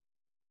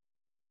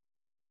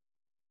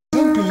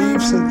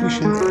so we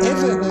should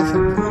ever have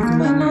a good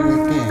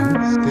money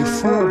again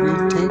before we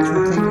take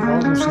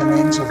orders and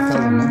ends of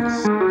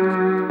government.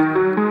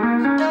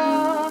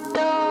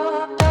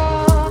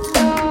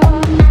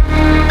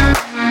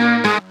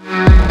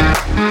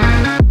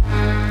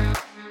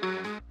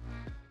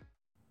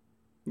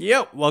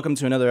 Yo, welcome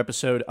to another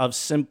episode of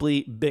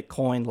Simply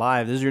Bitcoin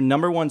Live. This is your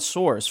number one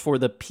source for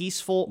the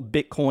peaceful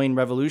Bitcoin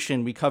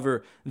revolution. We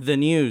cover the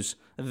news,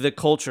 the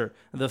culture,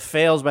 the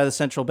fails by the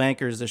central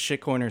bankers, the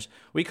shitcoiners.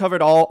 We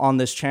covered all on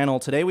this channel.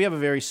 Today we have a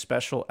very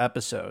special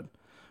episode.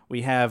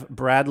 We have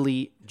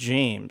Bradley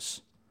James.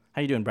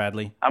 How you doing,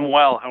 Bradley? I'm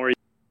well. How are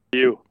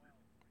you?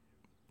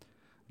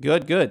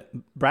 Good, good.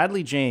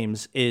 Bradley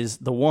James is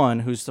the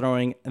one who's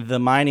throwing the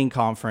mining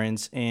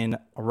conference in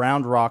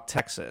Round Rock,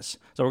 Texas.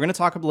 So we're going to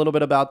talk a little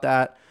bit about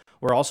that.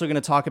 We're also going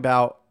to talk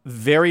about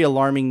very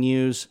alarming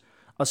news.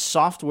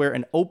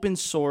 An open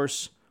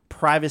source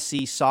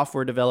privacy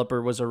software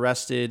developer was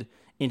arrested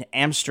in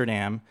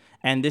Amsterdam.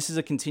 And this is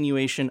a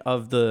continuation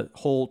of the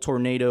whole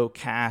Tornado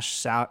Cash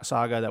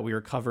saga that we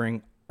were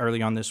covering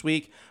early on this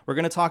week. We're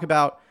going to talk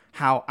about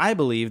how I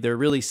believe they're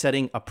really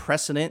setting a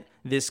precedent.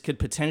 This could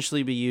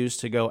potentially be used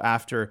to go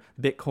after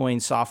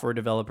Bitcoin software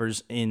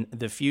developers in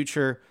the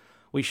future.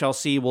 We shall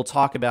see. We'll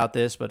talk about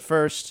this. But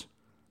first,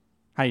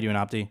 how you doing,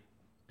 Opti?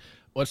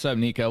 What's up,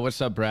 Nico?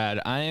 What's up, Brad?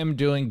 I am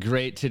doing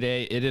great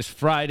today. It is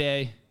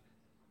Friday,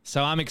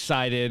 so I'm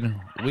excited.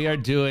 We are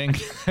doing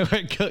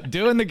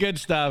the good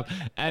stuff.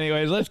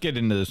 Anyways, let's get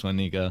into this one,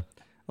 Nico.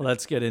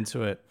 Let's get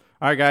into it.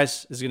 All right,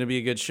 guys. This is going to be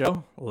a good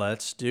show.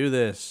 Let's do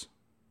this.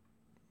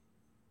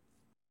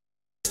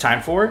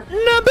 Time for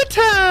Number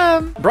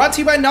Time. Brought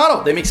to you by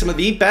Nodl. They make some of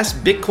the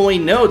best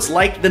Bitcoin nodes,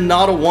 like the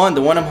Nodl One,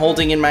 the one I'm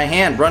holding in my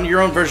hand. Run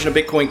your own version of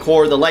Bitcoin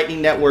Core, the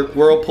Lightning Network,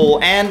 Whirlpool,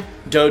 and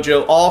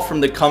Dojo, all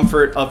from the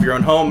comfort of your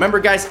own home.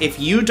 Remember, guys, if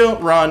you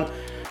don't run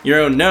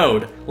your own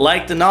node,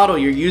 like the Nodl,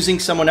 you're using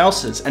someone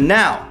else's. And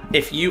now,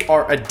 if you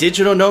are a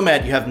digital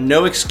nomad, you have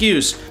no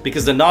excuse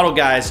because the Nodl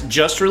guys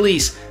just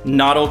released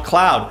Nodl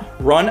Cloud.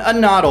 Run a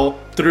Nodl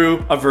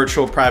through a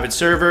virtual private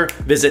server.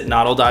 Visit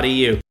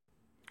nodl.eu.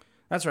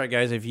 That's right,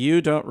 guys. If you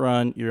don't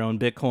run your own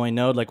Bitcoin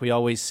node, like we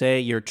always say,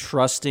 you're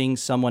trusting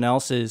someone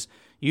else's.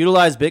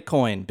 Utilize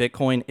Bitcoin.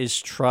 Bitcoin is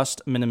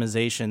trust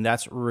minimization.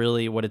 That's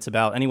really what it's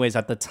about. Anyways,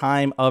 at the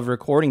time of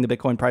recording, the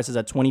Bitcoin price is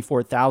at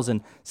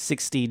 $24,060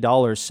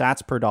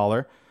 sats per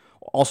dollar,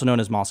 also known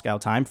as Moscow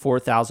time,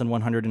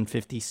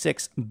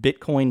 4,156.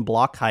 Bitcoin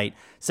block height,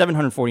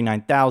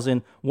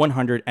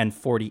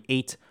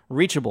 749,148.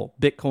 Reachable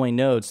Bitcoin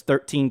nodes,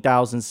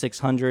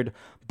 13,600.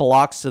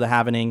 Blocks to the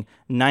halvening,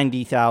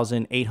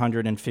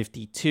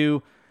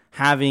 90,852.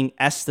 Halving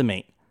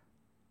estimate,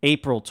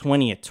 April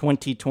 20th,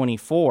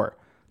 2024.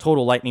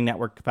 Total Lightning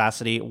Network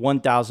capacity,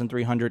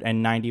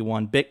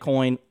 1,391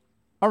 Bitcoin,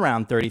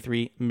 around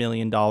 $33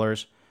 million.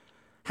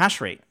 Hash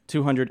rate,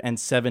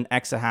 207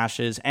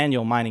 exahashes.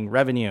 Annual mining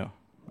revenue,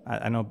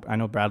 I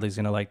know Bradley's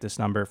going to like this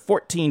number,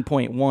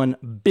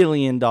 $14.1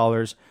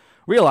 billion.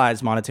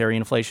 Realized monetary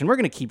inflation. We're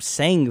going to keep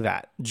saying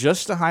that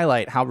just to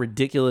highlight how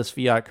ridiculous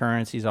fiat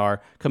currencies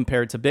are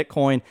compared to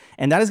Bitcoin.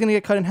 And that is going to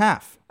get cut in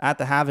half at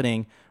the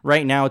halvening.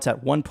 Right now, it's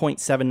at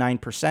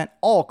 1.79%.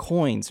 All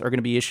coins are going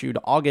to be issued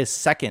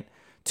August 2nd,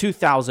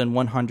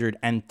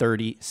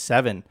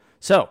 2137.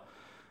 So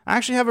I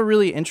actually have a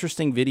really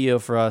interesting video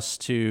for us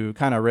to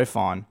kind of riff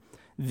on.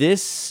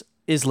 This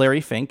is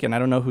Larry Fink, and I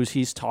don't know who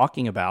he's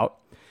talking about.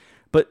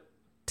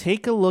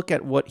 Take a look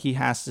at what he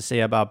has to say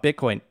about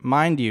Bitcoin.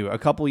 Mind you, a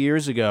couple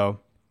years ago,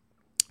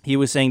 he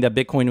was saying that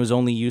Bitcoin was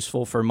only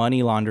useful for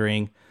money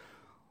laundering.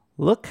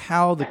 Look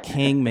how the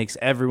king makes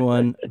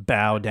everyone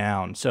bow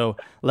down. So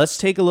let's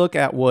take a look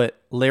at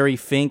what Larry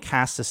Fink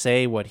has to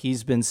say, what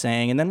he's been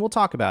saying, and then we'll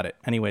talk about it.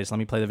 Anyways, let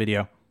me play the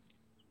video.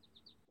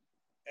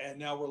 And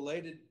now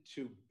related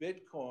to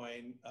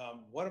Bitcoin,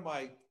 one of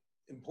my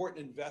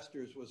important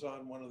investors was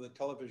on one of the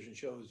television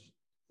shows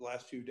the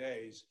last few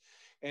days.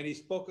 And he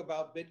spoke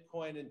about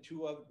Bitcoin and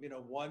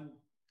one,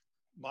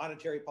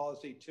 monetary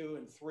policy, 2,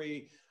 and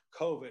 3,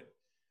 COVID.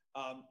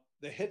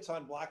 The hits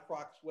on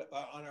BlackRock's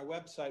on our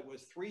website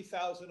was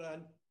 3,000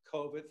 on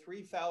COVID,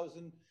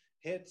 3,000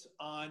 hits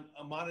on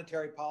a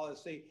monetary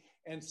policy,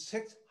 and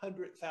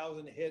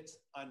 600,000 hits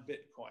on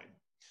Bitcoin.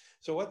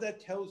 So what that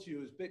tells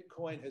you is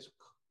Bitcoin has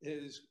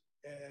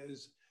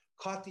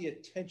caught the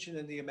attention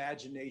and the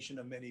imagination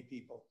of many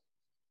people.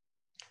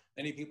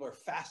 Many people are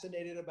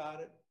fascinated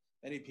about it.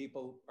 Many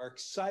people are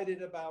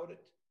excited about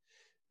it,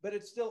 but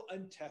it's still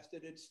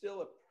untested. It's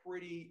still a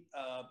pretty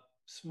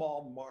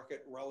small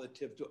market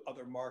relative to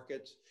other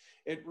markets.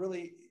 It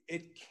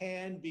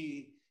can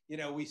be,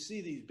 we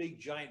see these big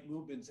giant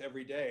movements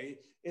every day.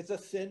 It's a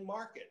thin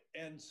market.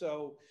 And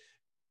so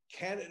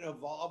can it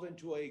evolve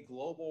into a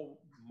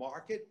global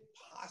market?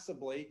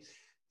 Possibly.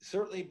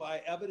 Certainly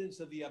by evidence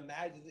of the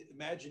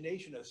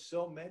imagination of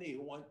so many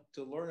who want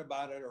to learn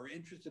about it or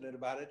interested in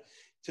about it,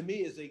 to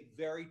me is a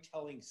very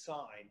telling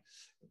sign.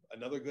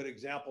 Another good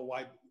example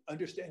why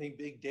understanding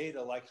big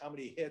data, like how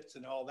many hits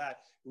and all that,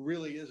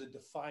 really is a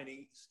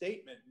defining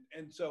statement.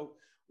 And so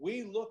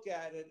we look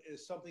at it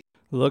as something.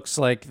 Looks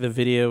like the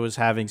video was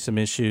having some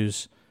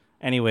issues.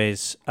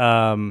 Anyways,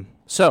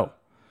 so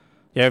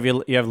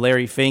you have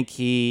Larry Fink.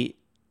 He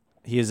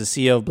is the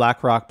CEO of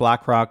BlackRock.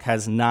 BlackRock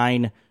has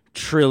 $9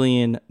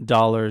 trillion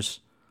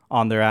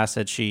on their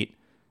asset sheet.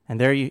 And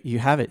there you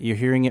have it. You're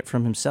hearing it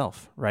from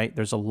himself, right?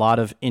 There's a lot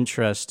of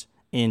interest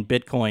in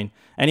Bitcoin.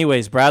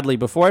 Anyways, Bradley,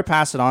 before I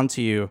pass it on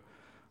to you,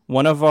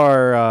 one of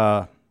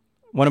our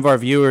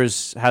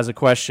viewers has a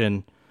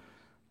question.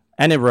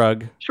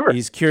 Anirudh, Sure.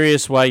 He's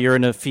curious why you're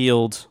in a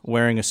field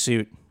wearing a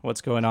suit.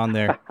 What's going on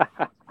there?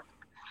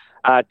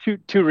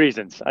 Two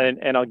reasons,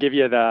 and I'll give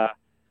you the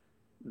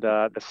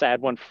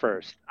sad one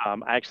first. I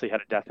actually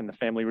had a death in the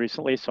family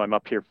recently, so I'm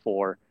up here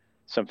for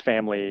some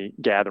family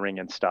gathering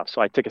and stuff.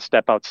 So I took a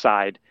step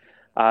outside.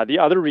 The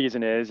other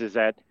reason is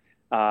that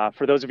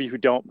for those of you who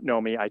don't know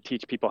me, I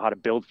teach people how to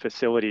build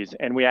facilities,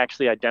 and we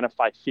actually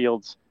identify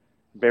fields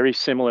very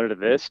similar to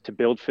this to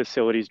build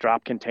facilities,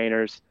 drop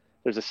containers.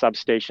 There's a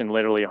substation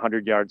literally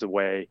 100 yards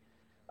away.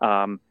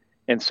 And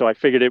so I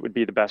figured it would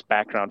be the best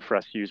background for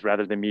us to use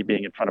rather than me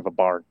being in front of a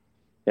barn,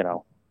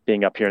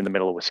 being up here in the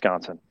middle of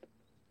Wisconsin.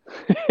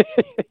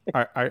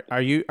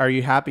 Are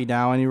you happy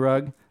now,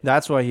 Anirudh?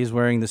 That's why he's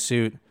wearing the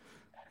suit.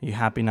 Are you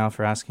happy now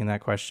for asking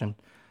that question?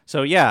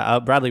 So yeah,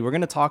 Bradley, we're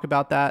going to talk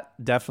about that.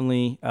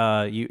 Definitely.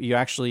 You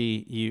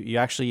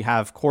actually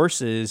have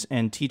courses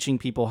and teaching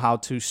people how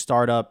to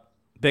start up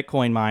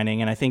Bitcoin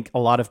mining. And I think a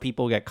lot of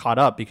people get caught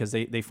up because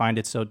they find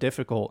it so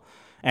difficult.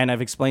 And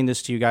I've explained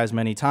this to you guys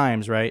many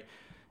times, right?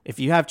 If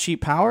you have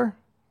cheap power,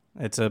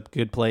 it's a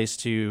good place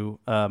to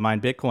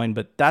mine Bitcoin,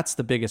 but that's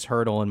the biggest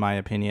hurdle in my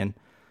opinion.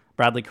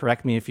 Bradley,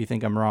 correct me if you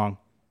think I'm wrong.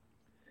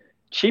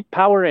 Cheap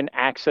power and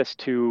access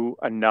to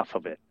enough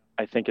of it,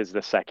 I think, is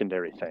the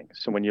secondary thing.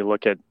 So when you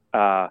look at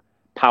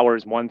power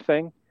is one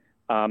thing,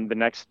 the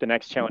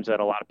next challenge that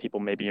a lot of people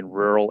maybe in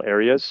rural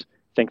areas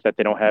think that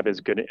they don't have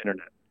is good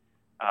internet.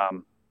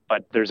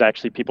 But there's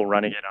actually people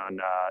running it on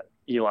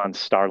Elon's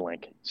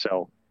Starlink.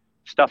 So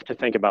stuff to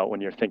think about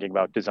when you're thinking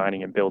about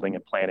designing and building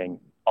and planning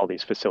all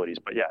these facilities.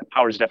 But yeah,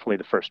 power is definitely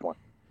the first one.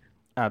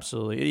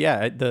 Absolutely.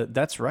 Yeah,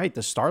 that's right. The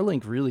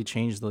Starlink really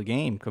changed the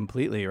game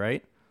completely,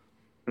 right?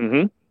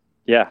 Mm-hmm.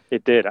 Yeah,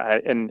 it did.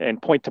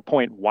 And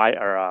point-to-point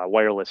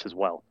wireless as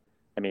well.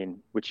 I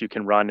mean, which you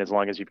can run as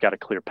long as you've got a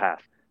clear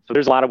path. So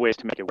there's a lot of ways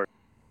to make it work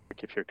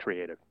if you're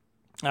creative.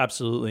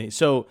 Absolutely.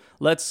 So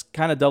let's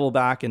kind of double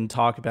back and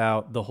talk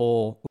about the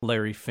whole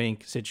Larry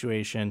Fink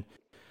situation.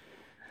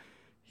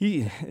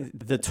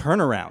 The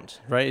turnaround,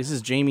 right? This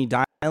is Jamie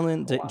Dimon.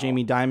 Wow.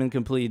 Jamie Dimon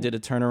completely did a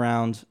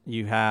turnaround.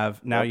 You have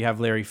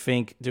Larry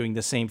Fink doing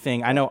the same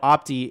thing. I know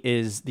Opti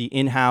is the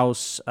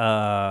in-house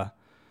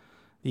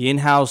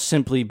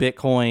Simply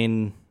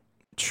Bitcoin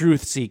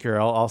truth seeker.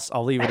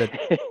 I'll leave it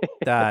at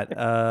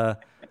that.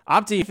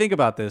 Opti, think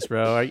about this,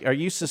 bro. Are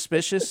you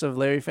suspicious of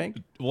Larry Fink?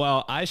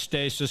 Well, I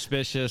stay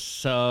suspicious,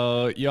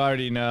 so you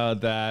already know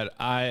that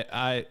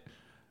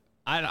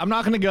I'm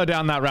not going to go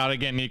down that route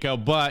again, Nico,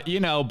 but,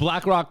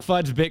 BlackRock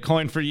FUDs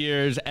Bitcoin for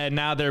years, and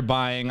now they're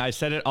buying. I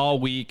said it all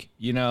week.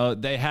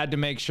 They had to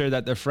make sure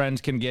that their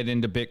friends can get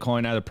into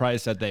Bitcoin at a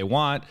price that they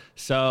want.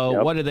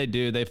 So What do?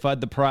 They FUD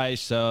the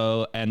price,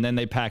 and then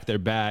they pack their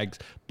bags.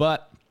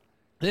 But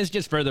this is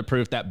just further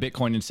proof that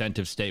Bitcoin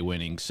incentives stay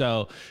winning.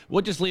 So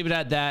we'll just leave it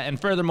at that. And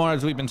furthermore,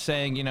 as we've been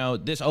saying,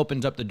 this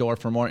opens up the door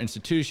for more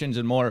institutions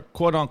and more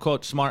quote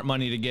unquote smart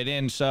money to get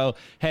in. So,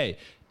 hey,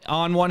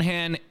 on one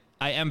hand,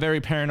 I am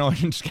very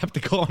paranoid and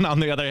skeptical, and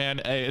on the other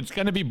hand, it's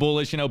going to be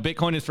bullish.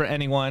 Bitcoin is for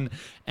anyone,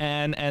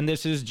 and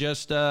this is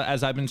just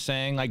as I've been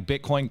saying, like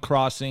Bitcoin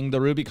crossing the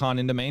Rubicon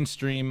into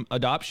mainstream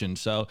adoption.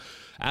 So,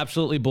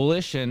 absolutely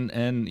bullish, and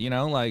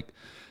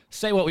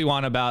say what we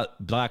want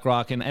about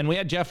BlackRock, and we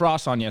had Jeff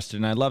Ross on yesterday,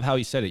 and I love how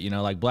he said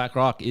it.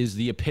 BlackRock is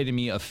the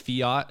epitome of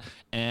fiat,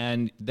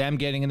 and them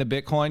getting into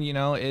Bitcoin,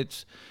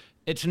 it's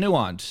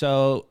nuanced.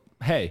 So,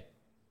 hey.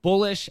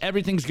 Bullish,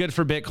 everything's good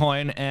for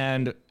Bitcoin,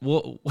 and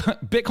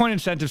Bitcoin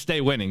incentives stay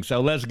winning,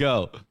 so let's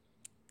go.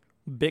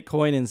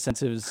 Bitcoin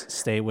incentives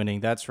stay winning,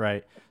 that's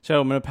right.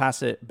 So I'm going to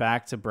pass it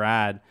back to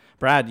Brad.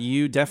 Brad,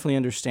 you definitely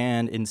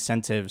understand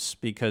incentives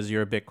because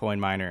you're a Bitcoin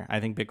miner. I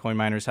think Bitcoin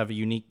miners have a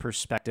unique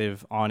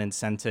perspective on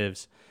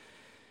incentives.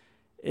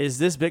 Is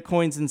this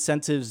Bitcoin's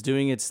incentives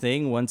doing its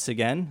thing once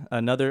again?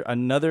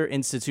 Another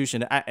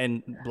institution,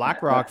 and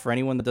BlackRock, for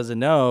anyone that doesn't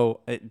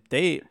know,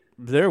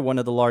 they're one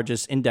of the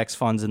largest index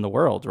funds in the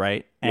world,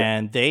 right? Yeah.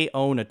 And they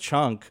own a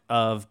chunk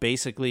of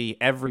basically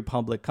every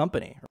public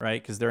company, right?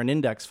 Because they're an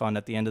index fund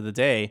at the end of the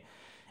day.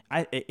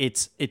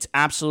 It's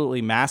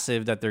absolutely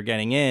massive that they're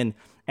getting in.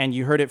 And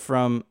you heard it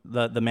from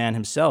the man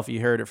himself.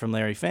 You heard it from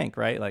Larry Fink,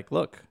 right? Like,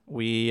 look,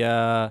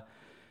 no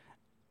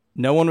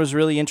one was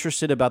really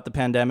interested about the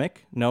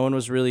pandemic. No one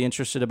was really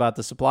interested about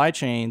the supply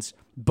chains.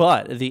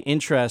 But the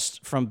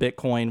interest from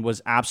Bitcoin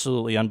was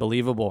absolutely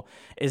unbelievable.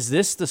 Is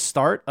this the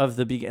start of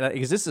the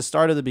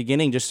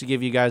beginning? Just to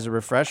give you guys a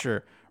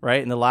refresher,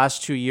 right? In the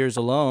last 2 years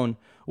alone,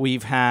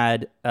 we've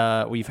had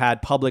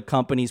public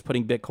companies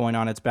putting Bitcoin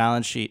on its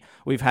balance sheet.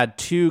 We've had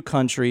 2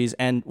 countries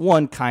and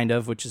one kind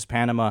of, which is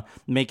Panama,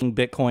 making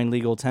Bitcoin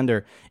legal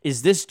tender.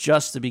 Is this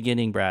just the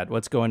beginning, Brad?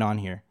 What's going on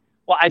here?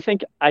 Well, I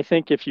think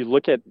if you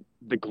look at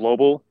the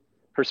global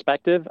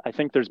perspective, I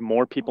think there's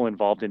more people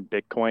involved in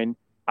Bitcoin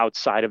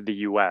outside of the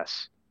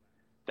U.S.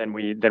 than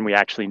we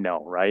actually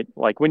know, right?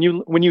 Like when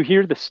you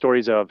hear the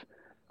stories of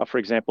for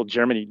example,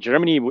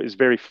 Germany is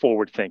very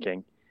forward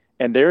thinking,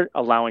 and they're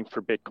allowing for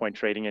Bitcoin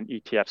trading and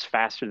ETFs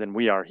faster than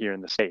we are here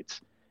in the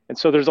States. And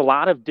so there's a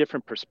lot of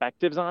different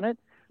perspectives on it.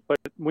 But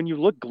when you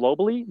look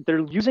globally, they're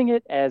using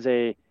it as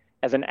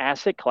an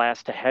asset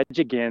class to hedge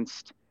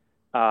against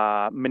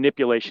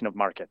manipulation of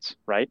markets,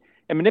 right?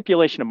 And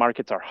manipulation of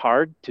markets are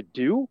hard to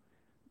do,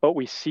 but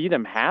we see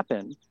them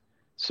happen.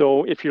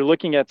 So if you're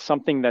looking at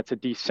something that's a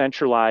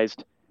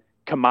decentralized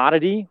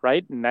commodity,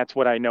 right? And that's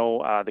what I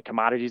know the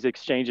commodities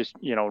exchange is,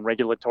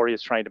 regulatory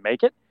is trying to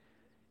make it.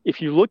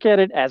 If you look at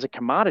it as a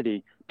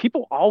commodity,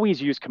 people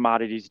always use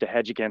commodities to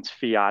hedge against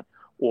fiat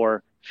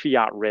or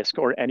fiat risk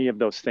or any of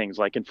those things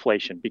like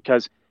inflation,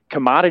 because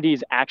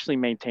commodities actually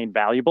maintain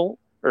value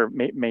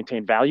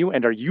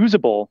and are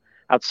usable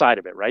outside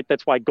of it, right?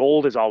 That's why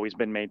gold has always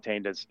been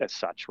maintained as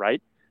such,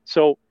 right?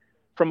 So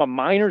from a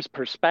miner's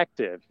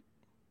perspective,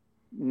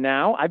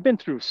 now I've been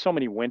through so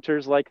many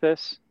winters like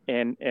this,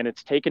 and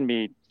it's taken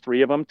me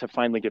 3 of them to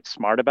finally get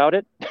smart about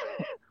it,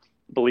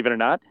 believe it or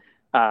not.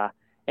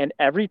 And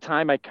every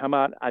time I've come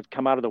out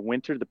of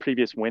the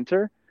previous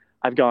winter,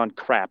 I've gone,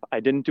 crap, I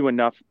didn't do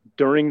enough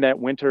during that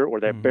winter or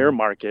that bear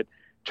market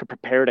to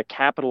prepare to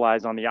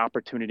capitalize on the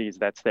opportunities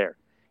that's there.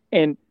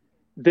 And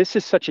this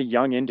is such a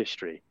young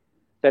industry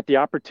that the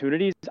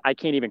opportunities I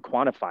can't even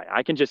quantify.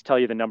 I can just tell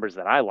you the numbers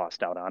that I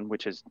lost out on,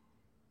 which is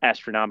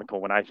astronomical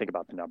when I think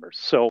about the numbers.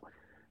 So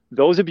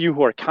those of you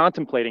who are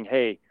contemplating,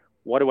 hey,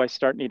 what do I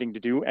start needing to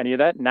do? Any of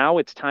that? Now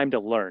it's time to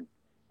learn.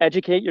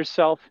 Educate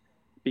yourself,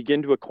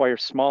 begin to acquire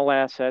small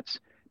assets,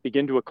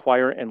 begin to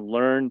acquire and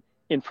learn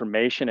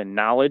information and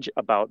knowledge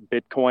about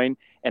Bitcoin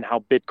and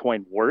how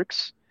Bitcoin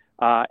works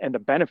and the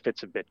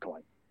benefits of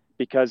Bitcoin.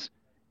 Because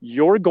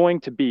you're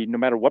going to be, no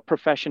matter what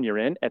profession you're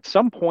in, at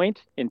some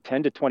point in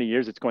 10 to 20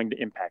 years, it's going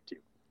to impact you.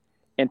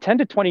 And 10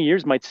 to 20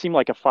 years might seem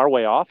like a far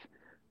way off,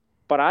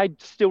 but I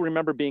still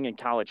remember being in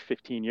college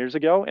 15 years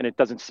ago, and it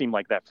doesn't seem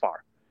like that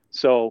far.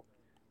 So,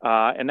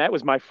 and that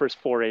was my first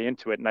foray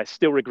into it, and I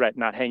still regret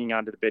not hanging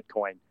on to the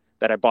Bitcoin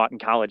that I bought in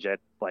college at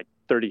like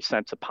 30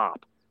 cents a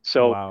pop.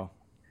 So, wow.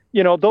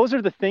 Those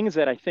are the things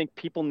that I think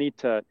people need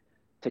to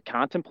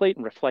contemplate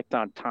and reflect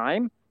on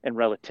time and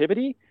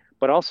relativity,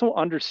 but also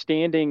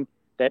understanding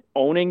that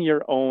owning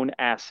your own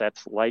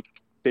assets like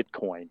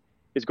Bitcoin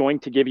is going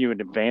to give you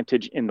an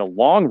advantage in the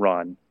long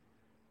run,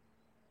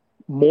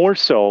 more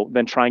so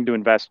than trying to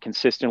invest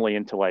consistently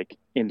into like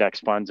index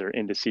funds or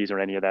indices or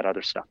any of that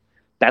other stuff.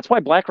 That's why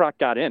BlackRock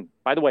got in.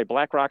 By the way,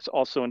 BlackRock's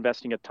also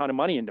investing a ton of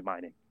money into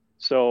mining.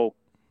 So,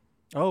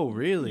 oh,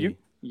 really?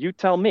 You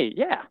tell me.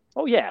 Yeah.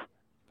 Oh, yeah.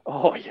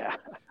 Oh, yeah.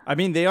 I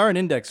mean, they are an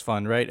index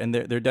fund, right? And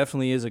there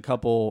definitely is a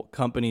couple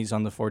companies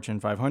on the Fortune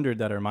 500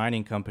 that are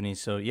mining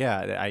companies. So,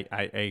 yeah, I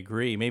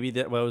agree. Maybe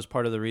that was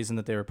part of the reason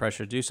that they were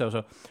pressured to do so.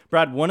 So,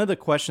 Brad, one of the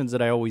questions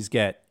that I always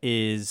get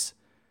is,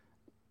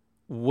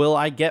 will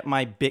I get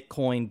my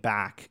Bitcoin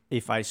back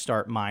if I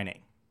start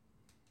mining?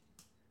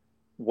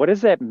 What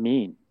does that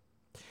mean?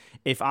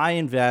 If I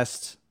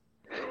invest,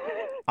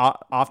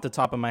 off the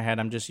top of my head,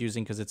 I'm just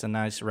using because it's a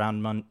nice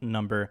round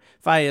number.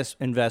 If I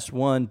invest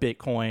 1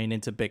 Bitcoin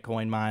into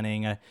Bitcoin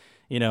mining,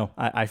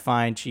 I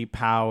find cheap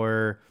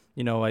power.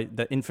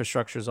 The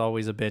infrastructure is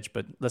always a bitch,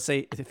 but let's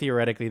say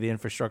theoretically the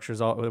infrastructure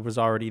was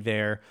already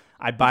there.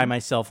 I buy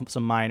myself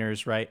some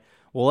miners, right?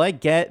 Will I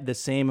get the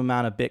same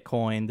amount of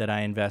Bitcoin that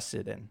I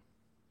invested in?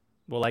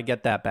 Will I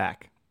get that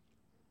back?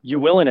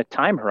 You will in a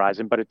time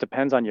horizon, but it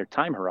depends on your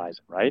time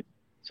horizon, right?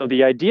 So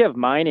the idea of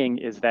mining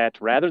is that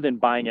rather than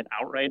buying it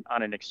outright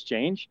on an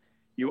exchange,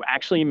 you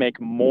actually make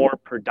more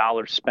per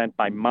dollar spent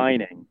by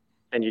mining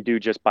than you do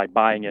just by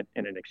buying it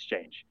in an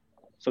exchange.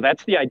 So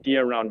that's the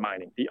idea around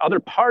mining. The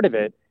other part of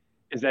it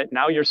is that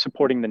now you're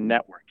supporting the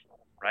network,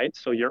 right?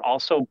 So you're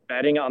also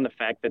betting on the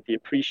fact that the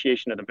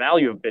appreciation of the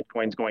value of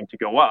Bitcoin is going to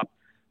go up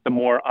the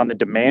more on the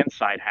demand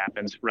side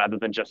happens rather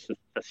than just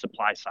the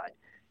supply side.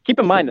 Keep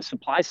in mind, the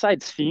supply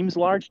side seems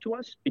large to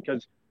us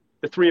because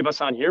the 3 of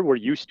us on here, we're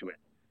used to it.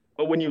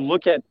 But when you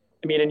look at,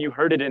 and you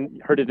heard it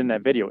in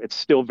that video, it's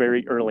still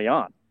very early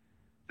on.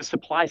 The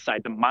supply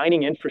side, the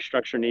mining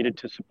infrastructure needed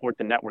to support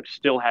the network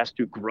still has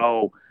to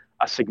grow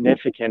a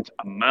significant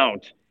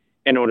amount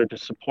in order to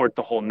support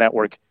the whole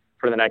network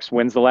for the next,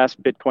 when's the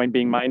last Bitcoin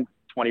being mined?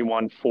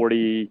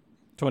 2140?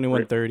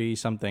 2130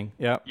 something.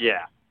 Yeah.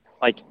 Yeah.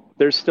 Like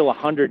there's still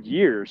 100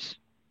 years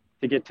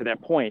to get to that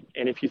point.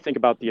 And if you think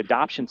about the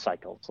adoption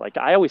cycles, like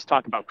I always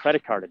talk about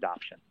credit card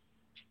adoption.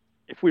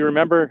 If we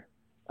remember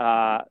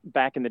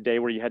back in the day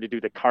where you had to do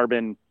the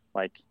carbon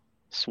like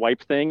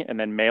swipe thing and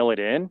then mail it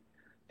in,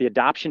 the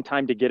adoption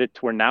time to get it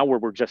to where now where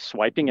we're just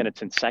swiping and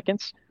it's in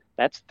seconds,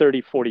 that's 30,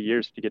 40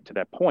 years to get to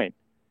that point.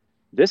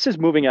 This is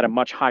moving at a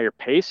much higher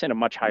pace and a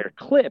much higher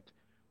clip,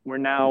 where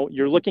now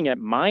you're looking at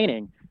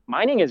mining.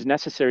 Mining is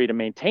necessary to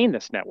maintain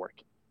this network.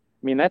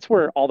 I mean, that's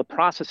where all the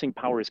processing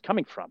power is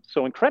coming from.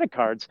 So in credit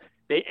cards,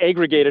 they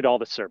aggregated all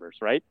the servers,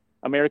 right?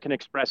 American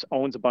Express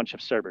owns a bunch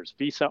of servers.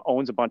 Visa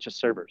owns a bunch of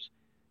servers.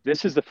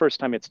 This is the first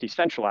time it's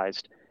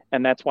decentralized,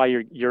 and that's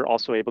why you're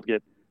also able to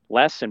get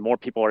less, and more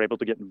people are able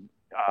to get.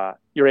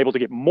 You're able to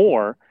get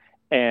more,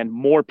 and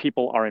more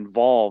people are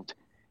involved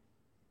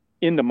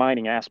in the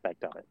mining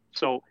aspect of it.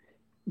 So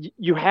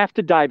you have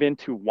to dive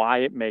into why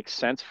it makes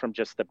sense from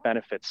just the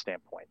benefit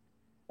standpoint.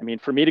 I mean,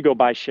 for me to go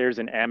buy shares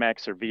in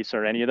Amex or Visa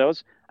or any of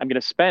those, I'm going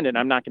to spend it and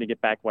I'm not going to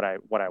get back what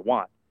I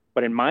want.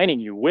 But in mining,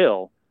 you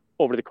will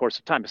over the course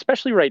of time,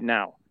 especially right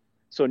now.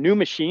 So new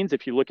machines,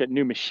 if you look at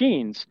new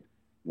machines,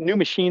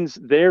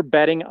 they're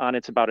betting on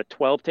it's about a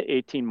 12 to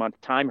 18 month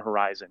time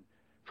horizon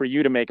for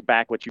you to make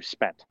back what you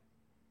spent.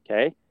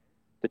 Okay.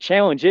 The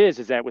challenge is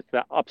that with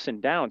the ups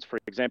and downs, for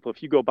example,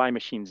 if you go buy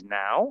machines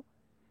now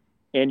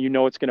and you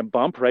know it's going to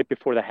bump right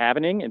before the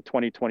halving in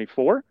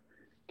 2024,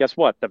 guess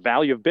what? The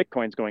value of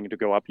Bitcoin is going to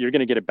go up. You're going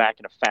to get it back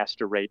in a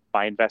faster rate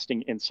by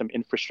investing in some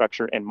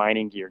infrastructure and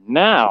mining gear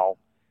now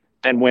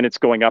than when it's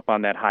going up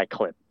on that high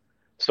clip.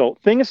 So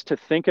things to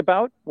think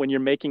about when you're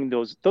making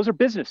those are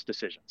business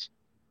decisions,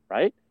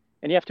 right?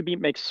 And you have to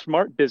make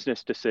smart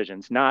business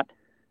decisions, not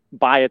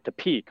buy at the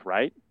peak,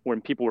 right?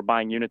 When people were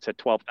buying units at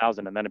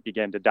 12,000 and then it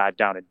began to dive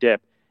down and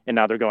dip. And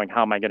now they're going,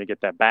 how am I going to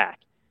get that back?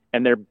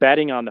 And they're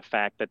betting on the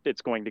fact that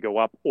it's going to go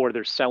up, or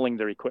they're selling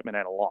their equipment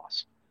at a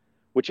loss,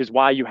 which is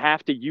why you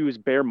have to use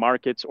bear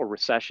markets or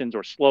recessions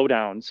or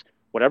slowdowns,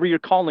 whatever you're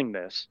calling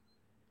this,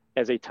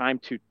 as a time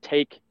to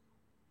take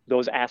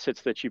those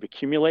assets that you've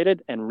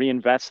accumulated and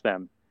reinvest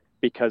them,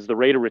 because the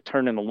rate of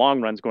return in the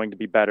long run is going to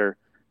be better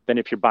than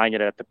if you're buying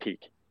it at the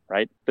peak.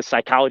 Right? The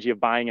psychology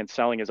of buying and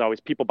selling is always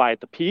people buy at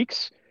the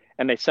peaks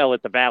and they sell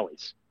at the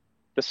valleys.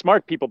 The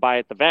smart people buy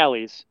at the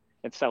valleys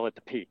and sell at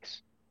the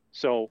peaks.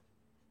 So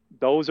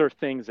those are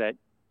things that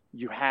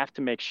you have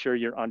to make sure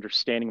you're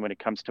understanding when it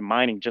comes to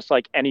mining, just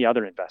like any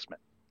other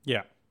investment.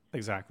 Yeah,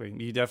 exactly.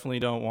 You definitely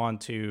don't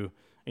want to,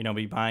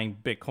 be buying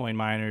Bitcoin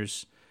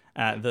miners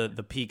at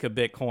the peak of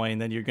Bitcoin.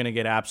 Then you're going to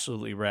get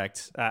absolutely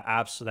wrecked.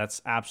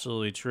 That's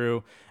absolutely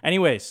true.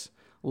 Anyways,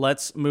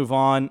 let's move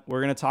on. We're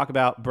going to talk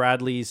about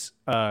Bradley's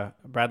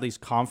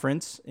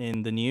conference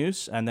in the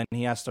news, and then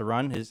he has to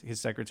run.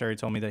 His secretary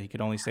told me that he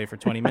could only stay for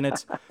 20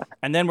 minutes.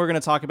 And then we're going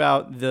to talk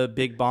about the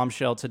big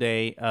bombshell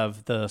today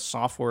of the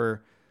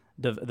software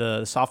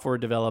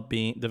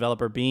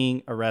developer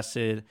being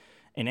arrested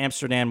in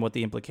Amsterdam, what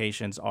the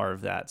implications are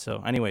of that.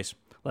 So anyways,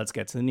 let's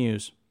get to the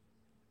news.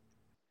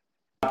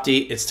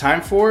 It's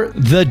time for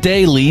The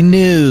Daily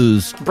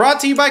News. Brought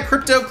to you by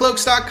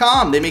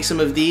CryptoCloaks.com. They make some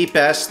of the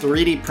best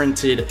 3D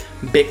printed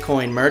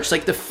Bitcoin merch,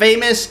 like the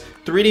famous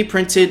 3D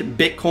printed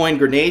Bitcoin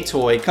grenade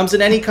toy. It comes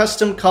in any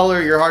custom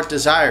color your heart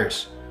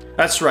desires.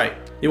 That's right.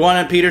 You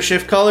want Peter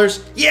Schiff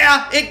colors?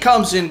 Yeah, it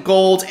comes in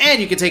gold,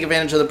 and you can take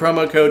advantage of the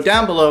promo code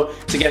down below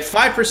to get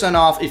 5%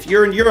 off if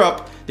you're in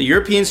Europe. The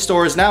European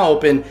store is now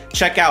open.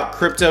 Check out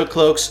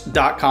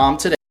CryptoCloaks.com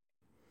today.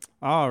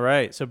 All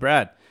right. So,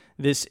 Brad,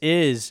 this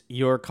is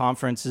your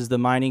conference, is the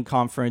Mining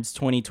Conference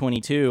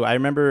 2022. I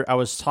remember I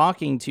was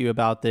talking to you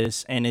about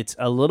this, and it's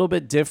a little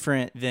bit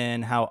different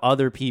than how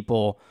other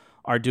people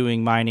are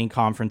doing mining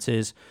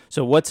conferences.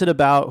 So what's it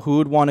about? Who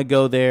would want to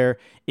go there?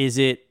 Is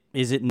it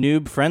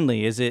noob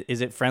friendly? Is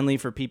it friendly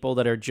for people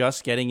that are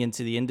just getting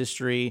into the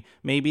industry?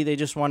 Maybe they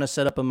just want to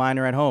set up a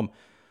miner at home.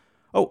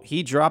 Oh,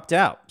 he dropped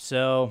out.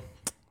 So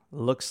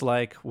looks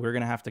like we're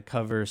going to have to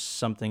cover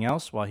something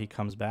else while he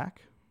comes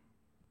back.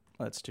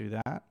 Let's do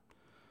that.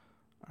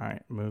 All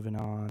right, moving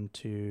on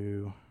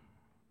to,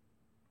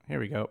 here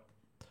we go.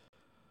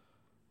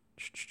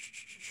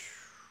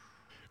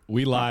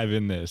 We live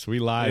in this. We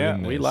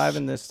live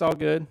in this. It's all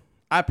good.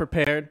 I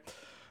prepared.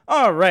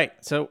 All right.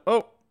 So,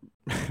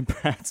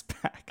 Brad's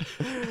back.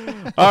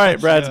 All right,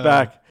 Brad's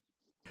back.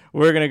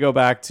 We're going to go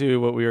back to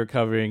what we were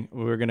covering.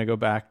 We're going to go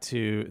back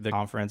to the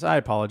conference. I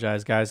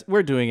apologize, guys.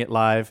 We're doing it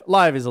live.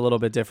 Live is a little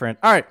bit different.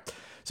 All right.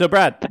 So,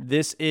 Brad,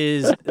 this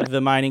is the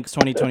Mining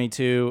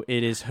 2022.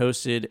 It is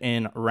hosted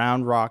in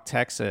Round Rock,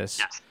 Texas.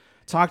 Yes.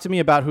 Talk to me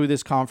about who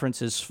this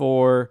conference is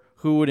for,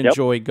 who would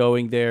enjoy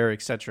going there,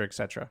 et cetera, et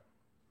cetera.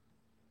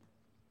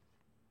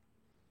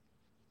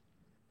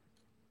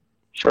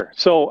 Sure.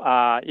 So,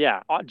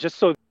 just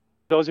so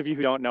those of you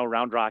who don't know,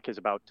 Round Rock is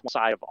about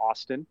outside of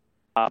Austin.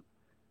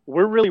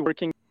 We're really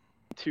working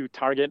to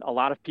target a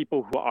lot of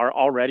people who are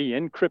already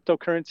in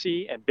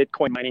cryptocurrency and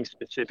Bitcoin mining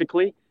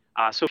specifically.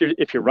 So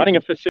if you're running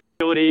a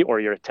facility, or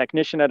you're a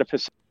technician at a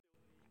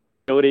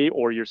facility,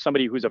 or you're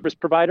somebody who's a service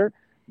provider,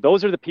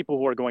 those are the people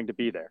who are going to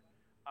be there.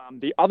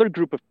 The other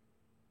group of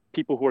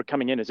people who are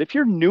coming in is if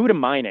you're new to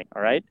mining,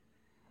 all right?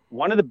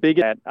 One of the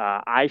biggest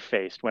that I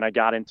faced when I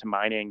got into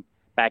mining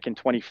back in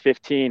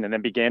 2015 and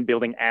then began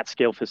building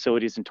at-scale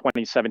facilities in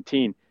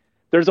 2017,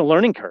 there's a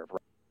learning curve,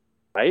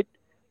 right?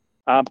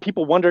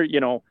 People wonder,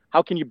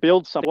 how can you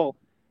build something? Well,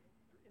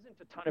 there isn't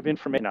a ton of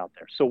information out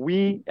there. So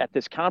we at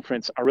this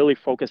conference are really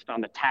focused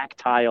on the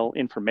tactile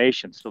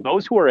information. So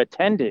those who are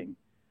attending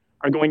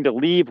are going to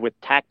leave with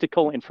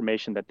tactical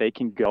information that they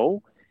can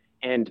go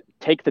and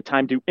take the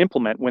time to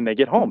implement when they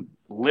get home,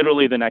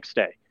 literally the next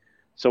day.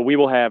 So we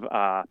will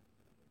have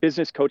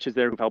business coaches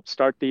there who help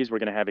start these. We're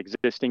going to have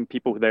existing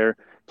people there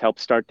to help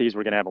start these.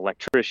 We're going to have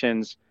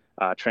electricians,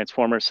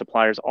 transformers,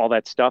 suppliers, all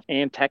that stuff,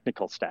 and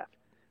technical staff.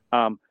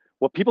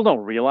 What people don't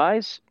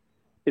realize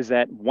is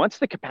that once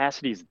the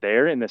capacity is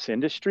there in this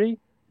industry,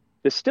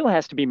 this still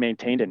has to be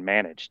maintained and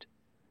managed.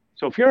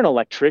 So if you're an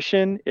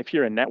electrician, if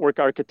you're a network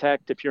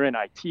architect, if you're an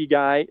IT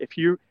guy, if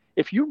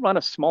you run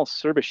a small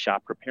service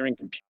shop repairing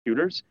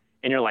computers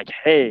and you're like,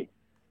 hey,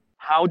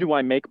 how do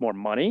I make more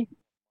money?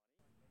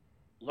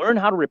 Learn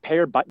how to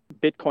repair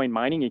Bitcoin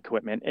mining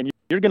equipment, and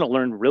you're going to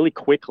learn really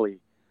quickly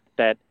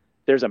that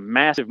there's a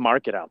massive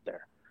market out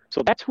there.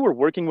 So that's who we're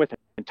working with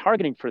and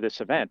targeting for this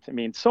event. I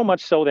mean, so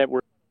much so that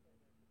we're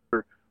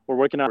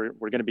working on,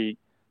 we're going to be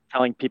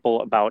telling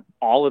people about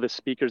all of the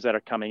speakers that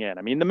are coming in.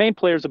 I mean, the main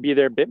players will be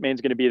there.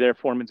 Bitmain's going to be there.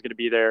 Foreman's going to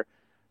be there.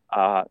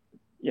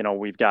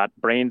 We've got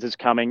Brains is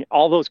coming.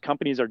 All those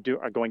companies are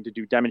going to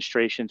do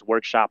demonstrations,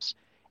 workshops,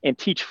 and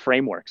teach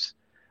frameworks.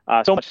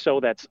 So much so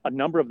that a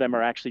number of them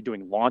are actually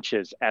doing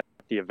launches at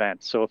the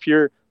event. So if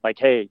you're like,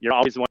 hey, you're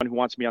always the one who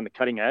wants to be on the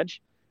cutting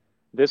edge,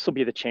 this will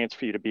be the chance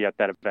for you to be at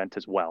that event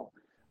as well.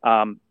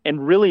 And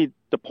really,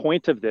 the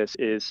point of this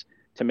is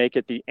to make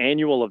it the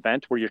annual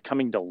event where you're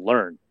coming to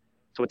learn.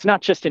 So it's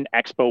not just an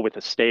expo with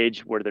a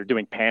stage where they're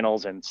doing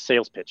panels and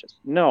sales pitches.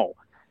 No,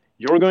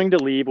 you're going to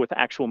leave with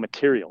actual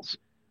materials.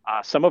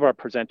 Some of our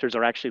presenters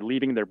are actually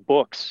leaving their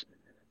books.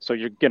 So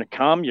you're going to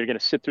come, you're going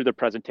to sit through the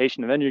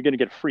presentation, and then you're going to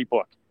get a free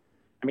book.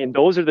 I mean,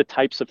 those are the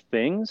types of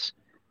things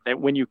that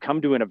when you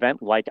come to an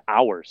event like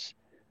ours,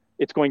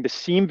 it's going to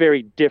seem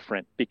very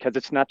different because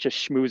it's not just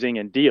schmoozing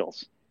and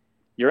deals.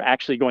 You're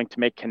actually going to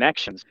make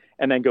connections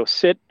and then go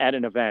sit at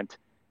an event,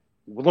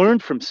 learn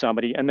from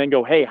somebody, and then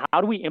go, hey,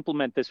 how do we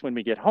implement this when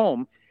we get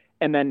home?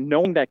 And then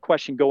knowing that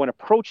question, go and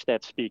approach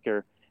that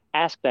speaker,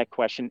 ask that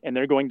question, and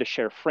they're going to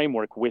share a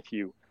framework with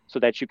you so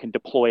that you can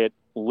deploy it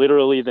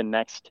literally the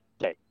next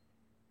day.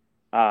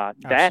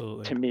 That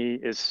to me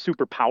is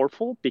super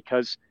powerful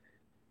because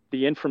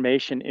the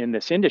information in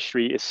this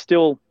industry is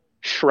still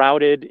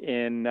shrouded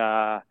in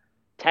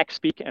tech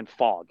speak and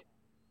fog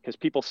because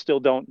people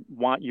still don't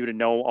want you to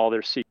know all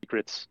their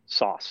secrets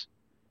sauce.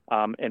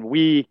 And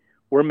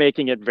we're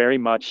making it very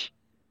much,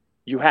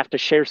 you have to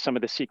share some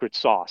of the secret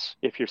sauce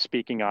if you're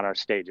speaking on our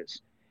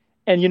stages.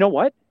 And you know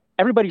what?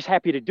 Everybody's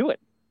happy to do it.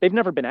 They've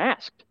never been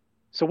asked.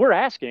 So we're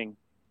asking,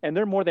 and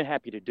they're more than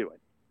happy to do it.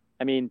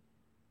 I mean,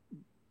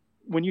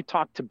 when you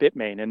talk to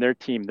Bitmain and their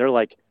team, they're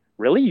like,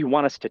 really? You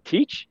want us to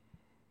teach?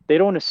 They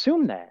don't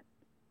assume that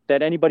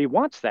anybody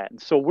wants that. And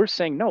so we're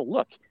saying, no,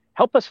 look,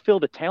 help us fill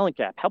the talent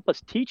gap. Help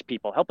us teach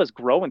people. Help us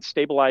grow and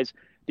stabilize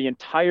the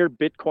entire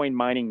Bitcoin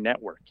mining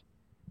network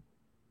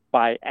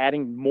by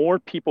adding more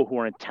people who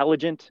are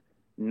intelligent,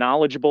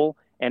 knowledgeable,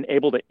 and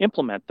able to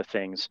implement the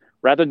things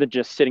rather than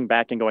just sitting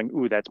back and going,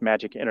 ooh, that's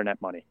magic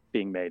internet money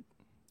being made,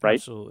 right?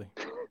 Absolutely.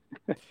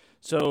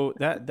 So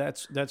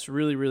that's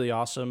really, really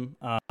awesome.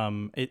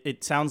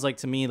 It sounds like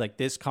to me like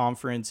this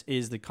conference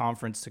is the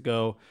conference to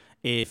go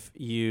if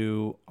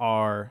you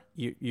are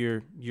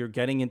you're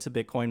getting into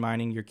Bitcoin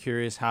mining, you're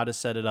curious how to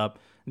set it up.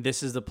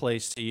 This is the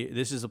place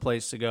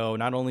to go.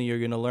 Not only you're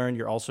going to learn,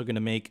 you're also going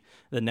to make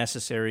the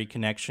necessary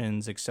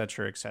connections, et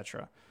cetera, et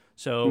cetera.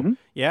 So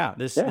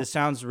this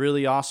sounds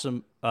really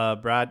awesome,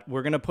 Brad.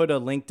 We're going to put a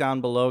link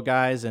down below,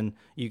 guys, and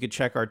you could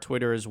check our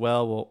Twitter as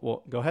well.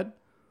 We'll go ahead.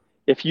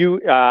 If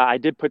you, I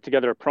did put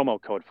together a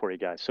promo code for you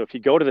guys. So if you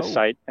go to the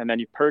site and then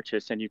you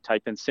purchase and you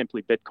type in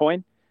simply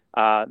Bitcoin,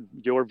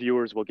 your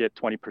viewers will get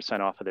 20%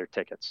 off of their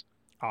tickets.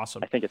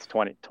 Awesome. I think it's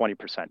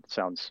 20%.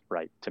 Sounds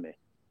right to me.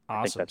 Awesome.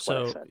 I think that's what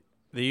I said.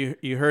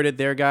 You heard it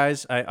there,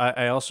 guys.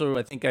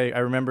 I think I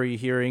remember you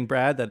hearing,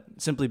 Brad, that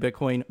Simply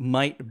Bitcoin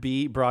might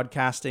be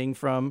broadcasting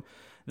from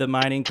the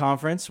mining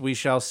conference. We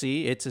shall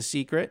see. It's a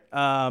secret.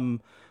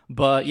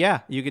 But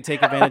yeah, you could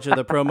take advantage of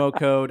the promo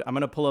code. I'm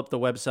going to pull up the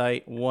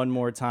website one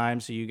more time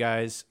so you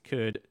guys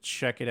could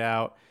check it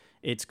out.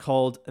 It's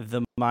called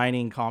the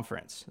Mining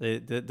Conference.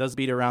 It does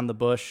beat around the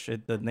bush.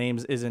 The name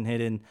isn't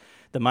hidden.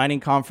 The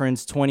Mining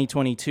Conference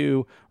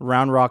 2022,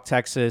 Round Rock,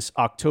 Texas,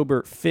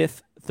 October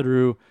 5th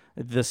through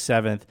the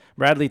 7th.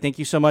 Bradley, thank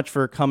you so much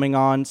for coming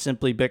on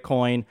Simply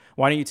Bitcoin.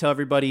 Why don't you tell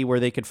everybody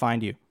where they could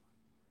find you?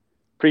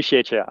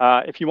 Appreciate you.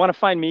 If you want to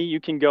find me, you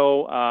can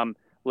go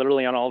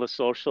literally on all the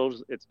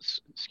socials. It's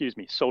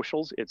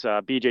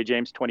BJ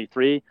James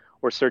 23,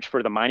 or search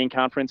for the Mining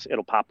Conference.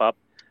 It'll pop up.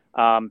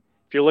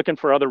 If you're looking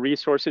for other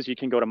resources, you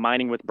can go to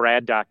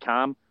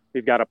miningwithbrad.com.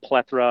 We've got a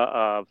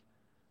plethora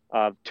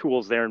of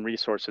tools there and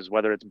resources,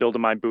 whether it's Build a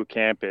Mine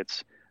Bootcamp,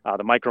 it's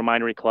the Micro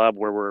Minery Club,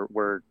 where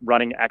we're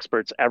running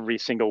experts every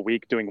single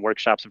week doing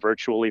workshops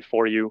virtually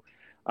for you,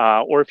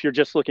 or if you're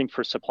just looking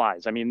for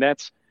supplies. I mean,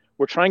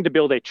 we're trying to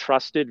build a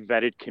trusted,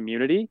 vetted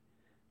community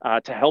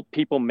to help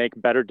people make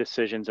better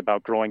decisions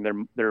about growing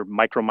their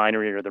micro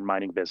minery or their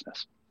mining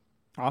business.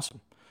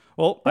 Awesome.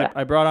 Well, Yeah.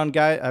 I brought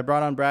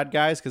on Brad,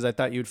 guys, because I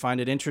thought you'd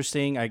find it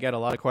interesting. I get a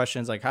lot of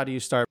questions like, how do you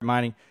start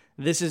mining?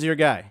 This is your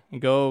guy.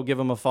 Go give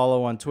him a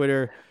follow on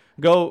Twitter.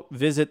 Go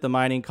visit the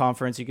mining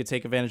conference. You could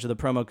take advantage of the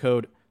promo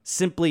code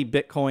Simply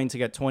Bitcoin to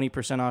get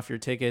 20% off your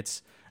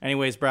tickets.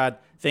 Anyways, Brad,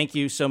 thank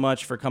you so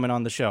much for coming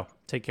on the show.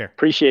 Take care.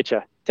 Appreciate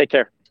you. Take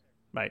care.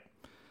 Bye.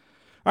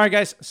 All right,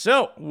 guys.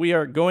 So we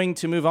are going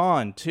to move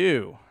on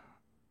to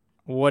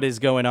what is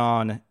going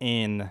on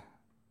in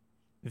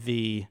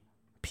the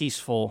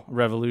peaceful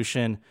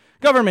revolution.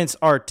 Governments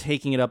are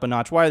taking it up a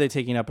notch. Why are they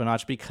taking it up a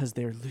notch? Because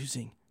they're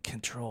losing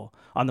control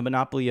on the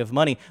monopoly of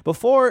money.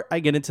 Before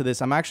I get into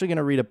this, I'm actually going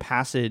to read a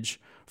passage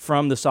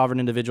from the Sovereign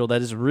Individual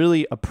that is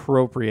really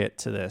appropriate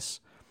to this.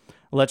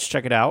 Let's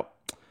check it out.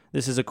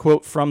 This is a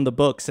quote from the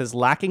book. It says,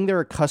 lacking their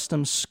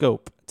accustomed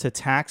scope to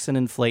tax and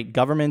inflate,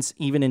 governments,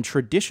 even in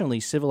traditionally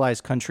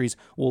civilized countries,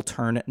 will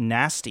turn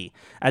nasty.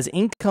 As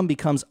income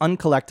becomes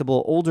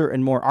uncollectible, older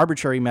and more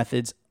arbitrary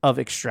methods of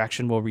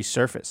extraction will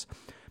resurface.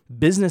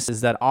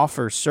 Businesses that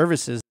offer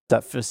services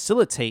that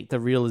facilitate the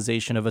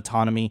realization of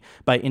autonomy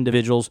by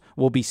individuals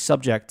will be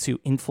subject to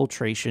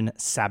infiltration,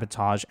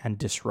 sabotage, and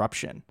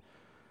disruption.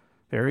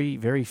 Very,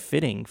 very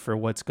fitting for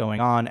what's going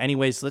on.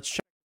 Anyways, let's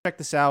check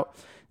this out.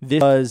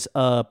 This was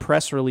a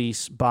press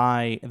release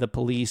by the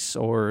police,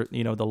 or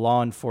the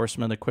law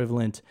enforcement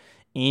equivalent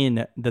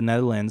in the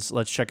Netherlands.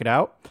 Let's check it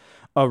out.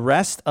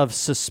 Arrest of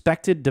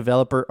suspected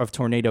developer of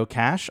Tornado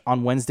Cash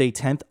on Wednesday, the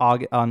 10th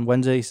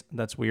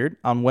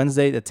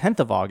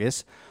of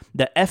August.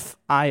 The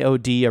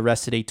FIOD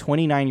arrested a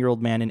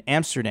 29-year-old man in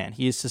Amsterdam.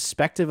 He is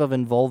suspected of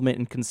involvement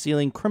in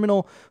concealing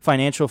criminal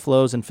financial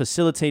flows and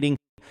facilitating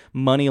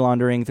money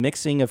laundering, the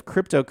mixing of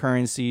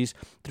cryptocurrencies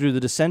through the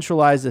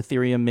decentralized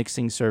Ethereum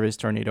mixing service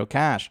Tornado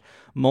Cash.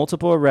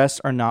 Multiple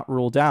arrests are not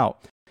ruled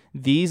out.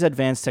 These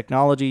advanced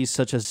technologies,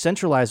 such as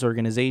centralized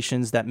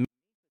organizations that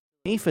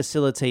may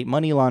facilitate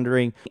money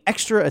laundering,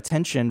 extra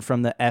attention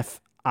from the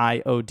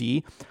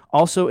FIOD.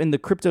 Also in the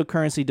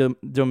cryptocurrency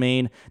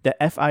domain, the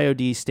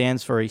FIOD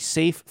stands for a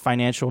Safe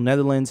Financial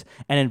Netherlands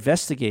and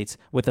investigates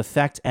with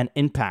effect and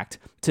impact.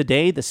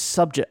 Today, the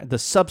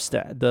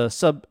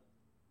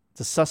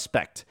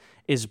suspect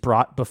is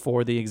brought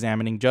before the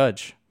examining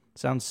judge.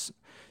 Sounds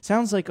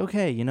like,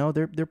 okay,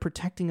 they're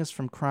protecting us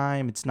from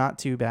crime. It's not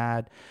too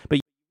bad. But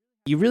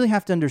you really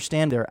have to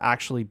understand they're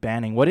actually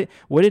banning what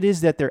it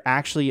is that they're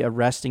actually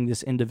arresting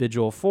this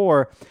individual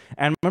for.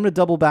 And I'm going to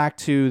double back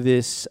to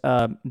this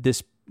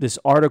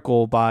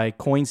article by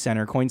Coin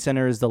Center. Coin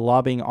Center is the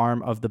lobbying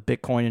arm of the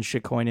Bitcoin and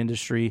shitcoin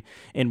industry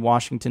in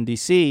Washington,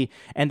 D.C.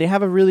 And they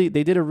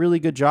did a really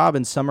good job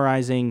in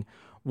summarizing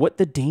what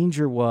the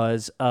danger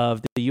was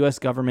of the U.S.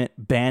 government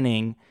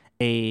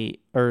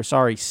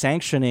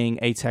sanctioning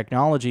a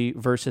technology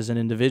versus an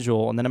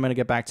individual. And then I'm going to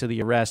get back to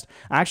the arrest.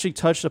 I actually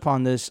touched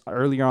upon this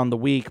earlier on the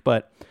week,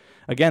 but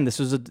again, this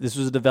was a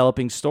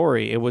developing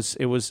story. It was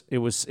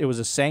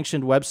a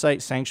sanctioned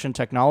website, sanctioned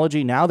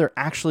technology. Now they're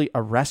actually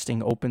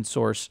arresting open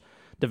source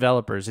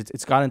developers.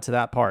 It's got into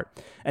that part.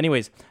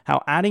 Anyways,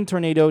 how adding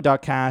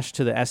Tornado.cash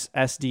to the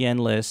SDN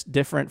list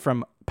different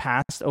from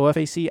past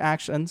OFAC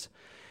actions.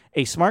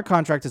 A smart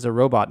contract is a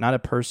robot, not a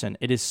person.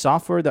 It is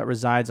software that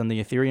resides on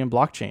the Ethereum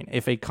blockchain.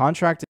 If a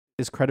contract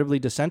is credibly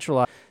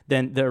decentralized,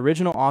 then the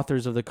original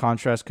authors of the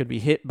contract could be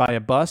hit by a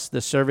bus. The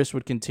service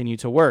would continue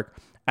to work.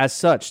 As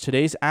such,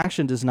 today's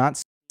action does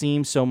not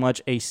seem so much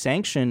a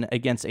sanction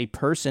against a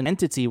person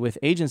entity with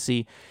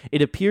agency.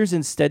 It appears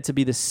instead to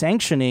be the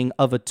sanctioning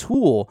of a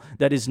tool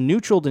that is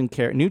neutral in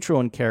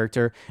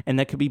character and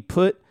that could be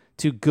put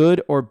to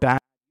good or bad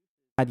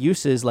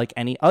uses like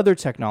any other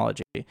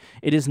technology.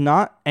 It is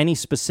not any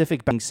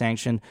specific banking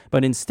sanction,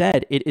 but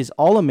instead it is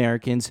all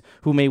Americans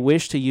who may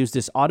wish to use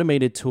this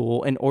automated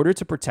tool in order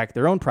to protect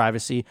their own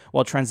privacy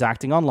while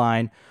transacting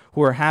online,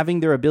 who are having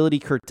their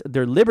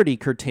liberty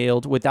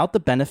curtailed without the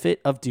benefit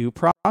of due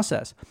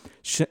process.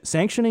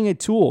 Sanctioning a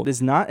tool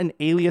is not an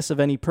alias of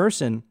any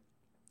person.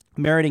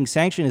 Meriting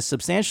sanction is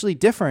substantially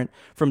different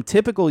from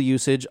typical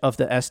usage of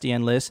the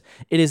SDN list.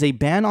 It is a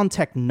ban on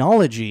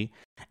technology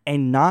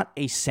and not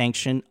a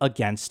sanction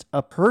against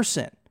a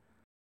person.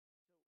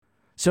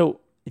 So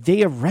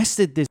they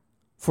arrested this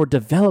for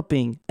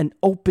developing an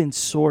open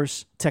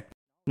source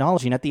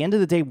technology. And at the end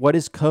of the day, what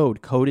is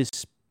code? Code is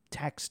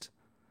text.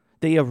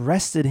 They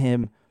arrested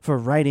him for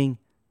writing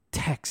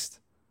text.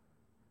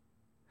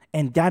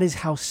 And that is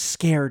how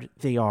scared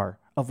they are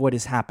of what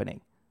is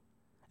happening.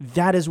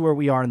 That is where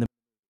we are in the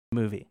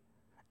movie.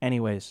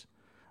 Anyways,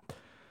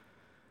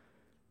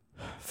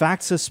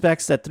 fact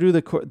suspects that through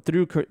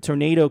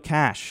Tornado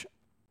Cash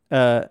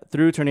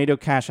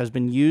has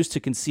been used to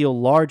conceal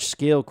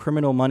large-scale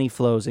criminal money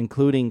flows,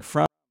 including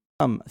from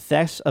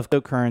thefts of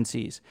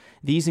cryptocurrencies.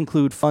 These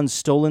include funds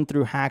stolen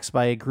through hacks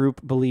by a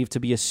group believed to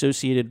be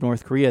associated with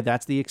North Korea.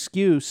 That's the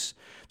excuse.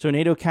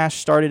 Tornado Cash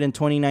started in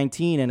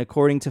 2019, and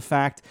according to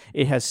fact,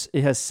 it has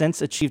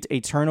since achieved a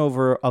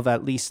turnover of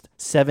at least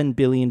 $7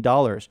 billion.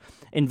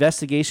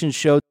 Investigations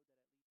showed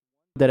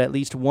that at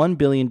least $1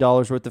 billion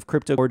worth of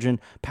crypto origin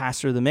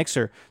passed through the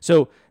mixer.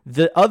 So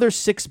the other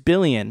 $6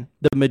 billion,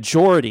 the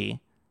majority,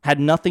 had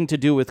nothing to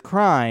do with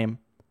crime.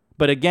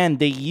 But again,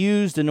 they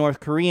used the North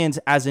Koreans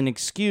as an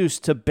excuse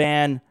to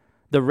ban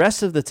the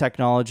rest of the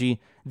technology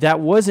that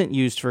wasn't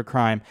used for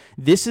crime.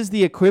 This is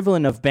the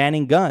equivalent of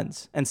banning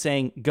guns and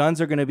saying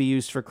guns are going to be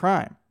used for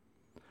crime.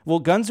 Well,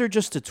 guns are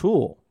just a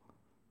tool.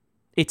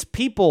 It's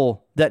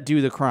people that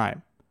do the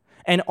crime.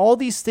 And all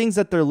these things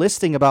that they're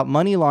listing about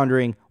money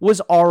laundering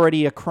was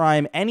already a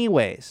crime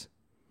anyways.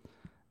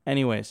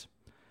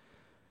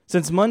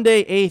 Since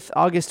Monday, 8th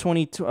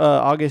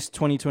August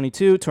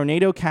 2022,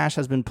 Tornado Cash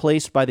has been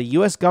placed by the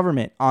U.S.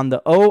 government on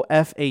the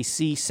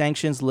OFAC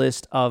sanctions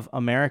list of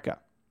America.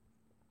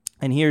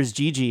 And here's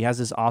Gigi has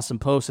this awesome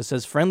post that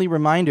says, friendly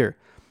reminder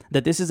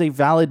that this is a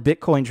valid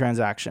Bitcoin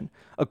transaction.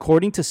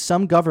 According to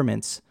some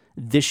governments,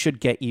 this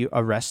should get you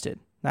arrested.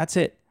 That's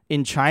it.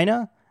 In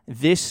China,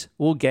 this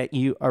will get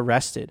you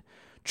arrested.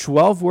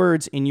 12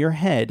 words in your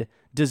head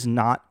does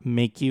not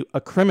make you a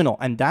criminal.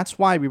 And that's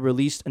why we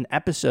released an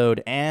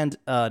episode and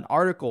an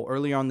article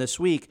earlier on this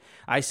week.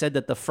 I said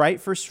that the fight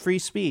for free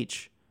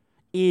speech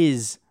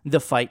is the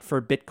fight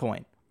for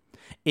Bitcoin.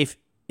 If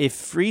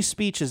free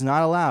speech is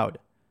not allowed,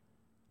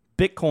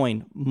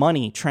 Bitcoin,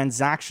 money,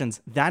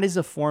 transactions, that is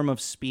a form of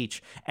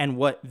speech. And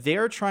what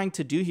they're trying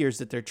to do here is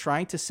that they're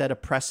trying to set a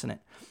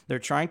precedent. They're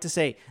trying to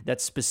say that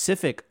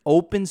specific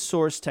open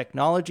source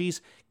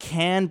technologies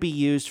can be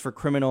used for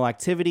criminal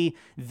activity.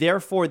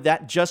 Therefore,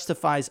 that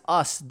justifies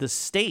us, the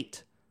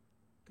state,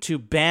 to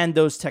ban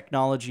those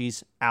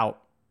technologies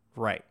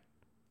outright.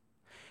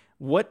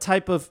 What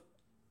type of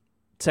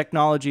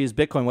technology is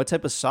Bitcoin? What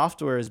type of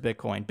software is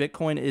Bitcoin?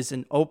 Bitcoin is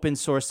an open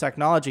source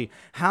technology.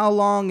 How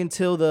long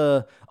until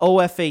the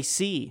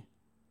OFAC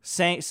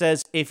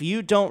says if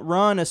you don't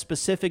run a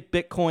specific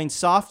Bitcoin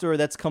software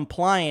that's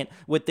compliant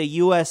with the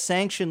U.S.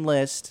 sanction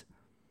list,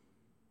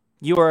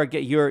 you're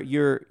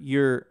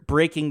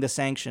breaking the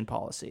sanction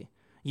policy.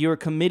 You're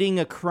committing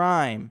a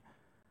crime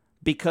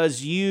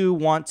because you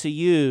want to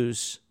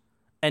use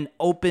an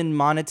open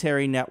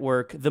monetary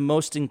network, the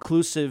most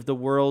inclusive the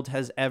world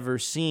has ever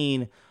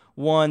seen,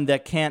 one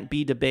that can't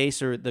be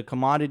debased, or the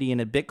commodity in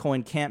a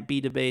Bitcoin can't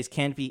be debased,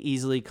 can't be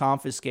easily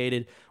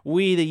confiscated.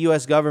 We, the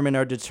U.S. government,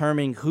 are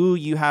determining who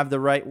you have the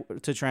right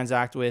to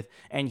transact with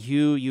and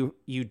who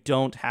you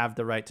don't have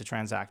the right to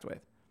transact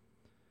with.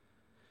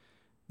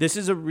 This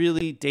is a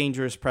really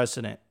dangerous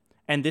precedent,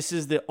 and this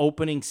is the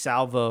opening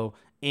salvo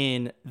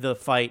in the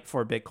fight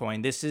for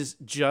Bitcoin. This is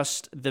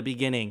just the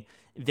beginning.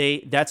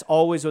 That's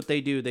always what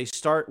they do. They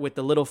start with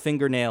the little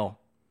fingernail,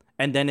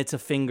 and then it's a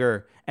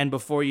finger, and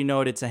before you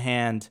know it, it's a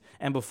hand,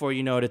 and before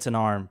you know it, it's an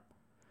arm.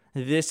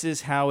 This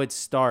is how it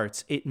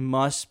starts. It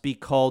must be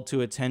called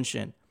to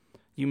attention.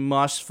 You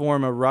must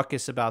form a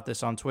ruckus about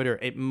this on Twitter.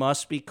 It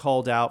must be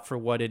called out for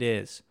what it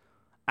is.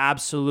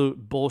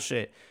 Absolute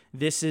bullshit.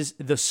 This is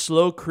the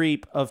slow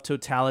creep of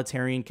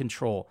totalitarian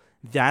control.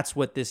 That's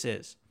what this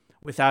is,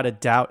 without a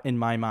doubt in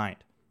my mind.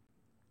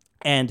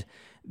 And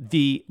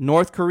the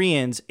North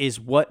Koreans is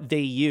what they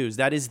use.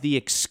 That is the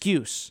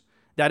excuse.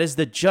 That is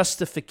the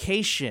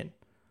justification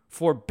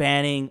for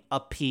banning a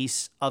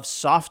piece of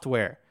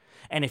software.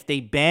 And if they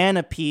ban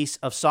a piece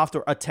of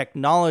software, a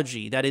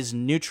technology that is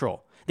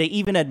neutral, they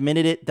even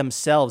admitted it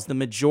themselves. The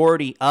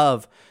majority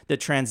of the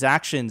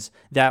transactions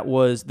that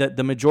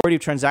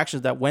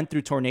went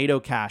through Tornado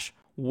Cash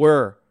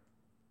were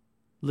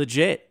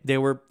legit. They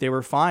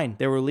were fine.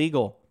 They were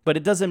legal. But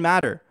it doesn't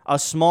matter. A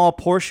small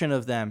portion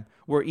of them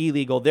were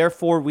illegal.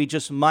 Therefore,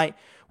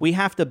 we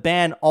have to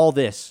ban all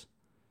this.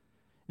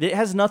 It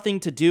has nothing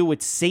to do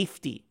with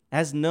safety. It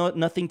has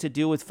nothing to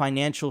do with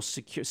financial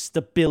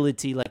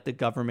stability like the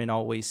government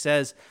always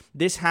says.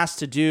 This has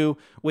to do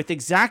with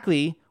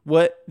exactly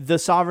what the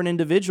sovereign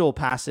individual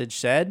passage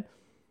said.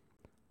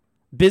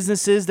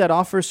 Businesses that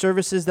offer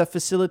services that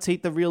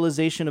facilitate the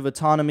realization of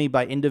autonomy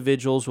by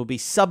individuals will be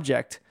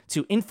subject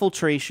to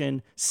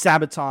infiltration,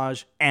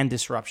 sabotage, and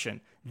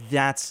disruption.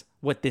 That's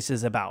what this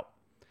is about.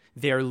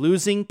 They're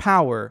losing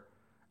power,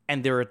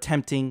 and they're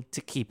attempting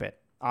to keep it.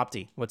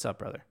 Opti, what's up,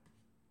 brother?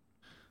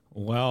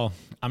 Well,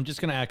 I'm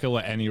just going to echo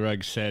what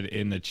AnyRug said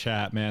in the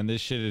chat, man.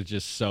 This shit is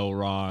just so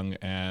wrong.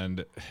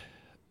 And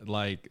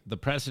like the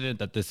precedent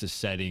that this is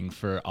setting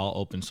for all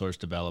open source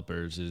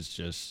developers is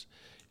just,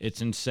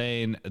 it's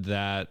insane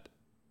that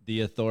the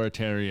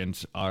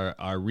authoritarians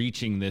are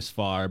reaching this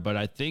far. But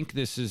I think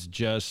this is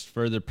just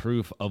further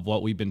proof of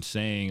what we've been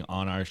saying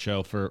on our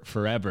show for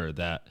forever,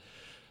 that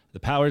the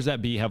powers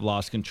that be have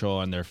lost control,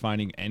 and they're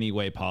finding any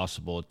way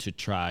possible to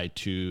try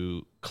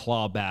to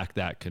claw back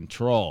that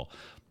control.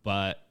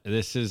 But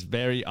this is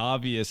very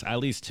obvious, at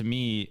least to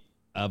me,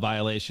 a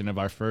violation of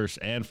our First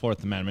and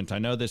Fourth Amendment. I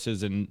know this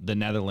is in the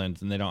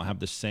Netherlands and they don't have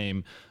the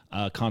same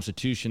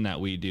constitution that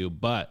we do,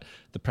 but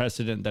the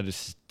precedent that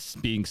is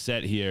being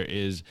set here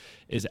is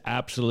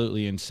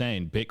absolutely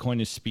insane.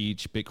 Bitcoin is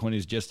speech. Bitcoin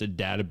is just a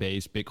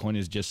database. Bitcoin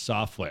is just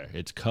software.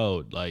 It's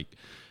code. Like,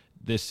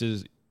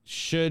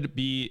 should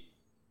be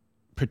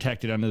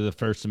protected under the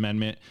First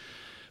Amendment.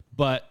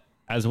 But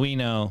as we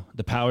know,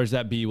 the powers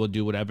that be will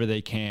do whatever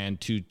they can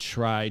to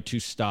try to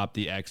stop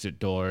the exit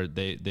door.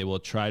 They will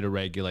try to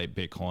regulate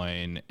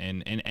Bitcoin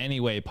in any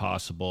way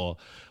possible.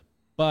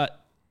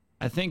 But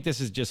I think this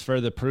is just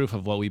further proof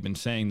of what we've been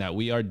saying, that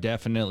we are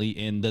definitely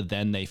in the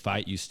then they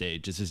fight you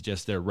stage. This is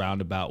just their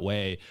roundabout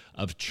way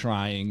of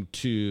trying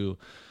to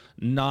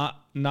not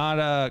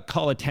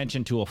call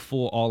attention to a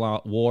full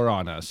all-out war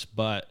on us.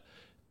 But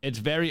it's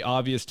very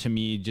obvious to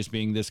me, just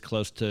being this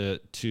close to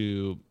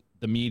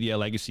the media,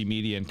 legacy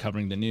media, and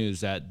covering the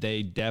news, that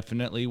they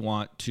definitely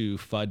want to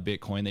FUD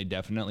Bitcoin. They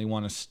definitely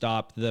want to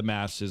stop the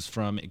masses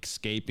from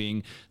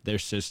escaping their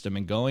system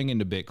and going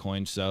into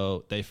Bitcoin.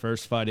 So they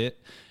first FUD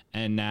it,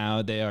 and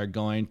now they are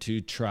going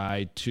to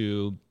try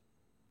to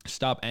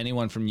stop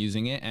anyone from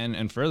using it,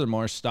 and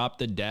furthermore, stop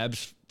the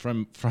devs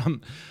from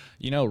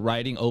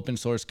writing open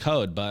source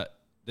code. But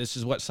this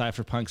is what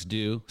cypherpunks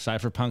do.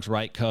 Cypherpunks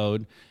write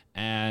code,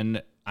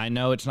 and I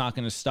know it's not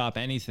going to stop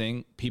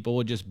anything. People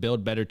will just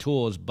build better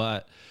tools,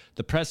 but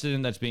the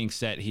precedent that's being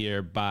set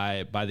here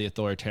by the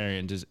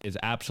authoritarians is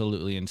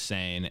absolutely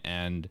insane,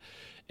 and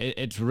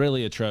it's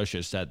really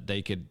atrocious that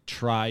they could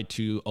try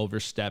to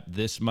overstep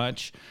this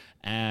much.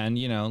 And,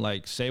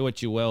 say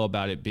what you will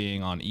about it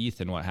being on ETH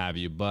and what have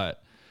you,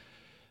 but,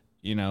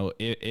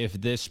 if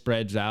this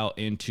spreads out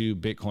into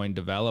Bitcoin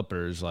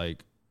developers,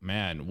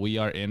 man, we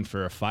are in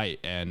for a fight,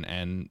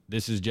 and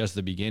this is just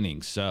the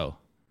beginning. So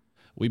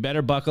we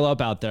better buckle up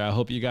out there. I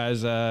hope you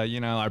guys,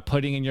 are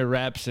putting in your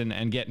reps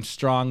and getting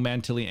strong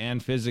mentally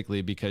and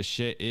physically, because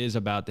shit is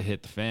about to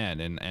hit the fan.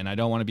 And I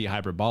don't want to be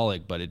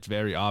hyperbolic, but it's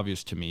very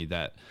obvious to me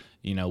that,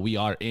 we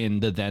are in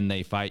the then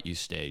they fight you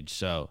stage.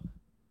 So,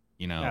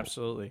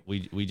 absolutely,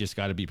 we just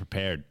got to be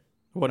prepared.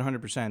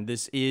 100%.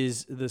 This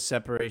is the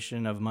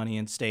separation of money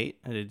and state.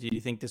 Do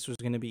you think this was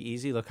going to be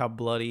easy? Look how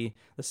bloody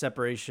the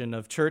separation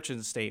of church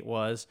and state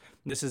was.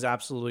 This is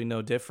absolutely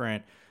no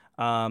different.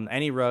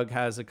 AnyRug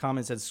has a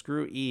comment that says,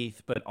 screw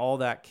ETH, but all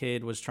that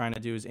kid was trying to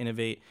do is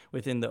innovate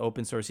within the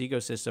open source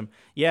ecosystem.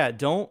 Yeah,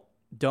 don't,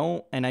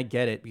 and I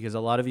get it, because a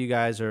lot of you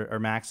guys are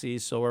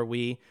maxis, so are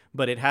we,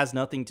 but it has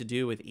nothing to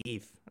do with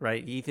ETH,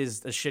 right? ETH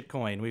is a shit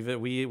coin.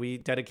 We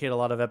dedicate a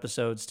lot of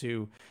episodes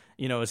to,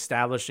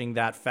 establishing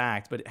that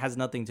fact, but it has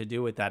nothing to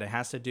do with that. It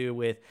has to do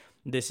with,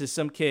 this is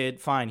some kid,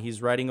 fine,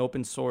 he's writing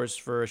open source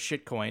for a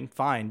shit coin,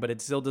 fine, but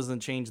it still doesn't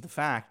change the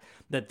fact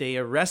that they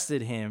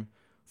arrested him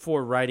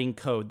for writing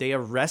code. They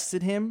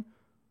arrested him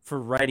for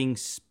writing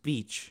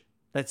speech.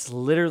 That's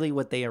literally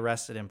what they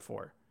arrested him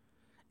for.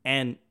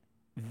 And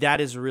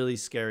that is really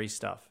scary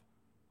stuff.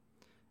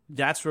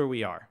 That's where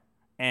we are.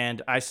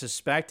 And I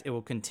suspect it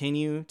will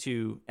continue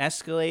to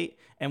escalate.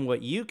 And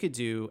what you could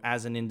do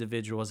as an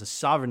individual, as a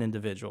sovereign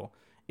individual,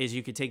 is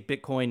you could take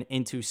Bitcoin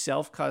into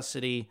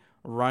self-custody,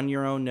 run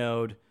your own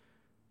node,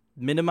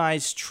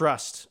 minimize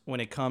trust when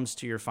it comes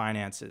to your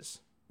finances.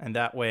 And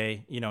that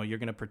way, you're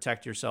going to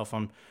protect yourself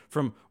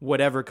from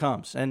whatever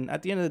comes. And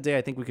at the end of the day,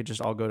 I think we could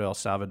just all go to El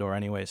Salvador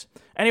anyways.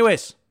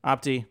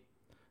 Opti,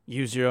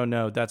 use your own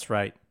node. That's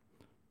right.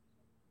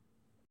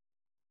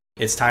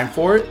 It's time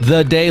for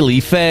The Daily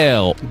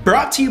Fail.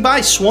 Brought to you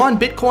by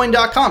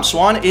SwanBitcoin.com.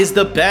 Swan is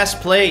the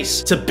best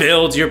place to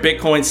build your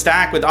Bitcoin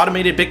stack with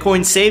automated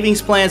Bitcoin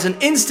savings plans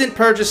and instant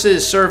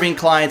purchases, serving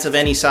clients of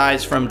any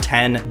size from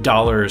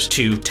 $10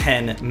 to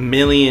 $10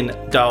 million.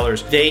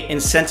 They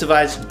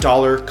incentivize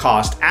dollar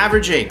cost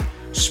averaging.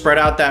 Spread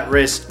out that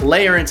risk,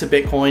 layer into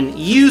Bitcoin,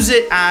 use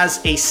it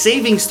as a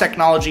savings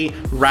technology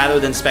rather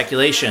than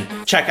speculation.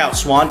 Check out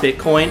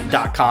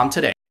SwanBitcoin.com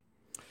today.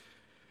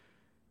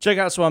 Check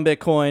out Swan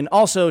Bitcoin.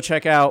 Also,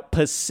 check out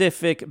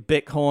Pacific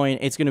Bitcoin.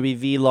 It's going to be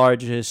the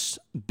largest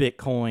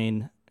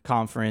Bitcoin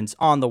conference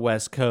on the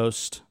West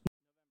Coast,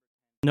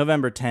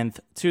 November 10th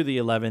to the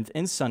 11th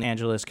in San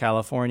Angeles,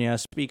 California.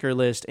 Speaker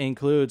list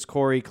includes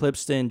Corey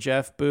Clipston,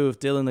 Jeff Booth,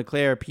 Dylan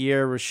LeClaire,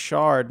 Pierre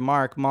Richard,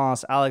 Mark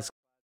Moss, Alex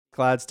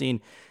Gladstein,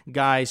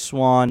 Guy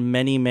Swan,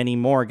 many, many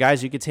more.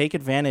 Guys, you could take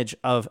advantage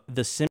of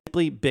the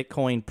Simply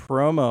Bitcoin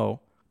promo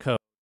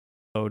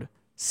code,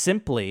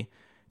 Simply,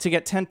 to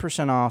get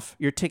 10% off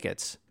your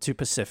tickets to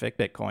Pacific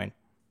Bitcoin.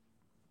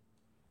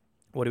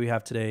 What do we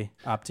have today,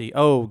 Opti?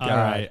 Oh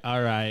God!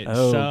 All right.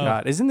 Oh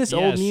God! Isn't this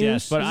old news?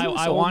 Yes, but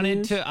I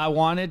wanted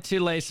news? to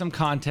lay some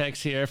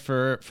context here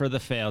for the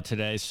fail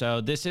today.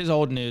 So this is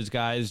old news,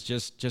 guys.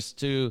 Just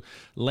to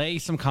lay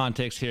some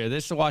context here.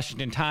 This is the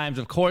Washington Times.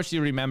 Of course, you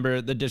remember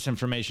the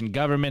Disinformation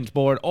Governance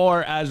Board,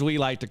 or as we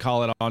like to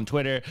call it on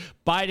Twitter,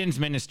 Biden's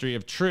Ministry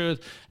of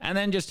Truth. And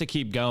then just to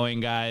keep going,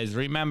 guys,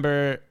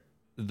 remember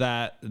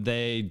that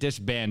they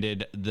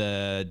disbanded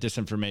the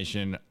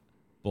Disinformation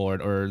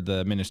Board, or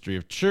the Ministry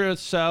of Truth.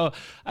 So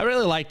I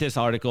really like this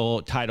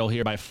article title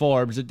here by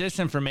Forbes. The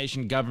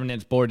Disinformation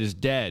Governance Board is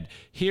dead.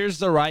 Here's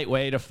the right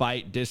way to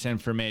fight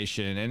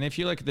disinformation. And if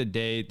you look at the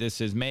date, this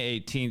is May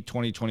 18th,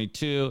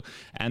 2022,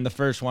 and the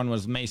first one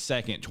was May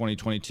 2nd,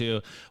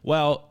 2022.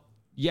 Well,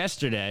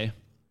 yesterday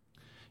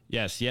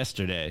Yes,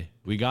 yesterday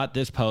we got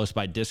this post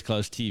by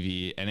Disclose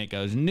TV, and it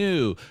goes,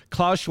 new,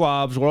 Klaus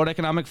Schwab's World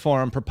Economic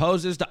Forum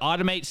proposes to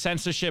automate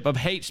censorship of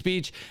hate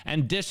speech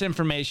and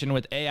disinformation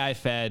with AI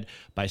fed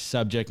by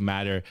subject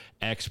matter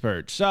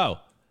experts. So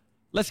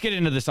let's get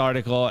into this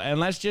article and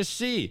let's just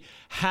see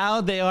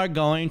how they are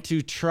going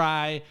to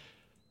try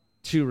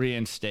to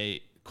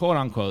reinstate, quote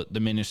unquote, the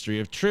Ministry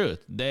of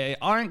Truth. They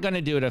aren't going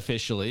to do it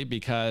officially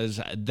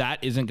because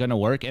that isn't going to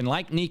work. And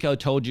like Nico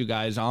told you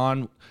guys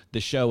on the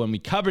show when we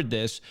covered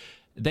this,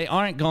 they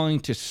aren't going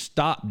to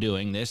stop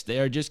doing this. They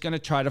are just going to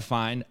try to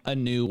find a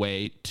new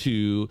way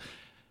to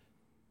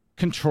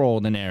control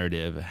the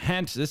narrative.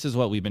 Hence, this is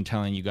what we've been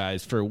telling you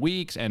guys for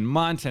weeks and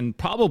months and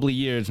probably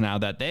years now,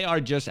 that they are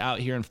just out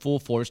here in full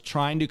force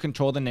trying to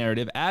control the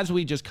narrative, as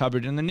we just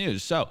covered in the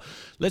news. So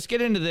let's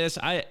get into this.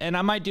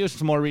 I might do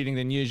some more reading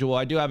than usual.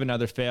 I do have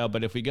another fail,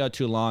 but if we go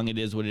too long, it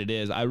is what it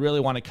is. I really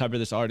want to cover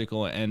this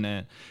article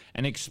and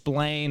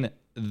explain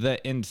the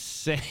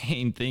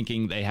insane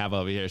thinking they have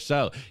over here.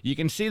 So you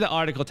can see the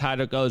article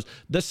title goes,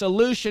 "The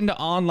Solution to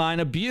Online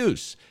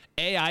Abuse,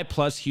 AI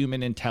plus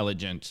Human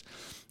Intelligence."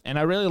 And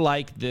I really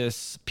like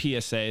this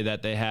PSA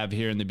that they have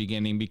here in the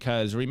beginning,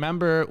 because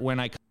remember when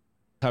I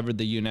covered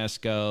the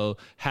UNESCO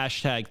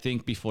hashtag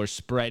think before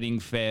spreading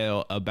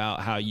fail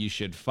about how you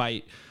should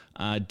fight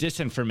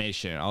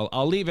disinformation.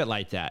 I'll leave it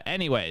like that.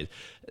 Anyways,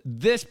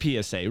 this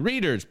PSA,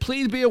 readers,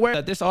 please be aware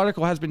that this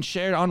article has been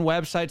shared on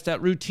websites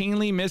that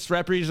routinely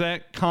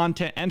misrepresent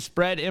content and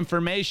spread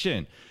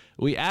information.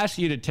 We ask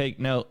you to take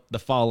note the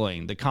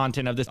following. The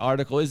content of this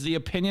article is the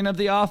opinion of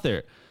the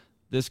author,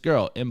 this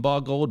girl,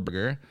 Imbal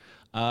Goldberger,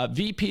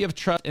 VP of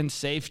Trust and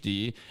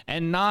Safety,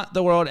 and not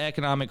the World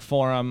Economic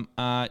Forum.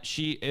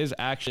 She is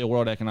actually a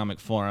World Economic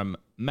Forum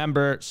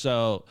member,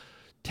 so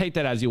take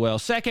that as you will.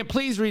 Second,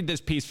 please read this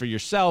piece for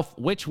yourself,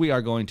 which we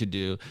are going to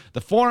do.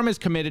 The forum is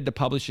committed to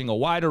publishing a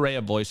wide array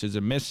of voices,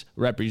 and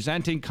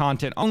misrepresenting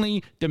content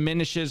only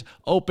diminishes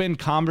open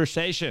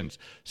conversations.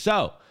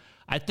 So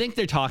I think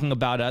they're talking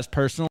about us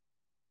personally,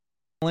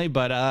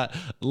 but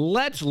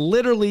let's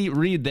literally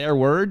read their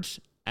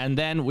words, and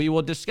then we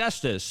will discuss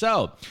this.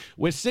 So,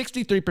 with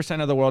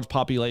 63% of the world's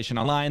population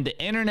online, the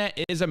internet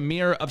is a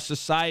mirror of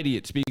society.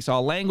 It speaks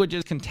all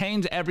languages,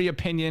 contains every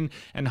opinion,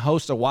 and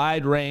hosts a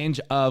wide range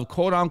of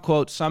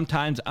quote-unquote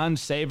sometimes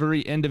unsavory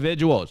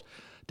individuals.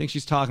 I think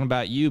she's talking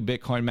about you,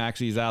 Bitcoin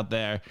maxis out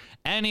there.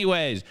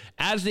 Anyways,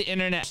 as the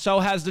internet, so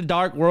has the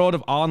dark world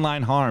of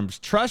online harms.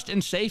 Trust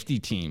and safety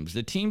teams,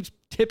 the teams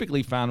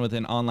typically found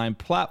within online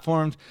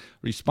platforms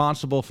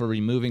responsible for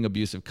removing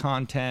abusive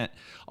content,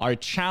 are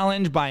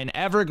challenged by an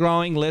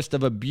ever-growing list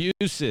of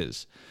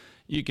abuses.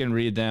 You can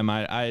read them.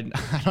 I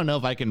don't know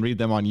if I can read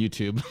them on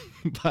YouTube.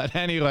 But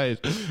anyways,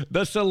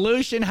 the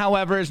solution,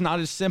 however, is not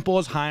as simple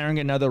as hiring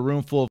another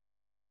room full of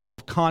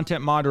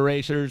content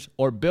moderators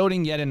or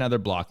building yet another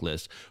block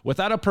list.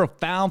 Without a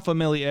profound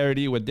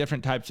familiarity with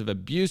different types of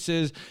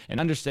abuses, and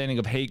understanding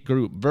of hate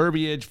group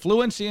verbiage,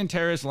 fluency in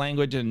terrorist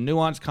language, and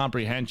nuanced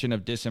comprehension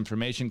of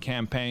disinformation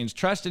campaigns,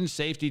 trust and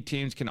safety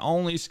teams can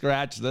only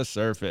scratch the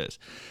surface.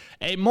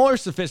 A more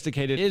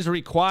sophisticated is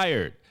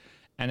required.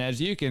 And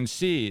as you can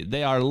see,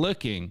 they are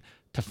looking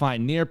to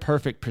find near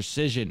perfect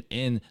precision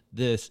in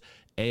this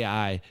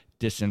AI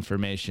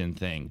disinformation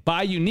thing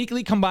by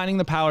uniquely combining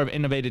the power of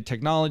innovative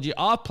technology,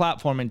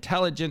 off-platform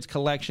intelligence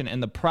collection,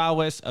 and the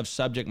prowess of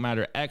subject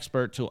matter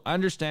experts who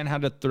understand how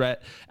the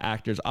threat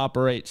actors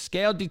operate.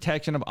 Scale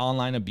detection of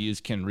online abuse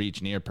can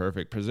reach near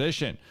perfect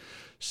precision.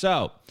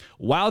 So,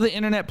 while the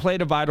internet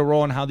played a vital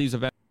role in how these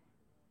events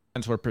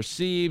were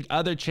perceived,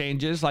 other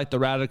changes like the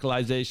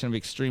radicalization of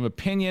extreme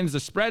opinions, the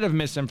spread of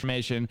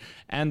misinformation,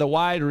 and the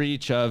wide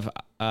reach of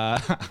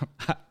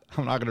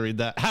I'm not going to read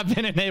that, have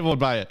been enabled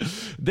by it.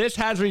 This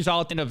has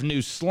resulted in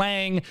new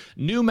slang,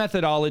 new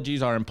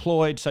methodologies are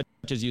employed, such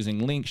as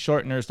using link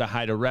shorteners to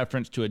hide a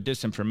reference to a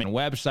disinformation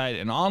website,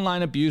 and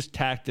online abuse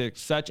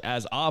tactics such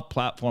as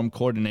off-platform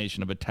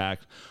coordination of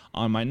attacks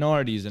on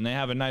minorities. And they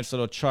have a nice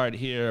little chart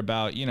here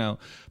about,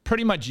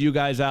 pretty much you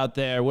guys out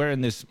there. We're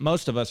in this,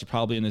 most of us are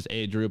probably in this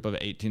age group of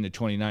 18 to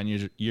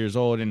 29 years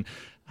old, and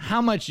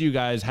how much you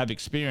guys have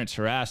experienced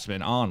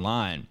harassment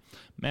online.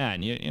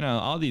 Man, you know,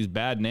 all these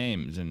bad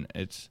names, and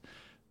it's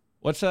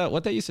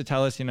what they used to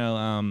tell us,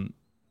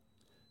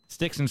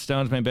 sticks and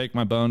stones may break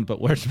my bones, but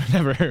words may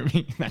never hurt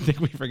me. I think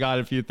we forgot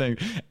a few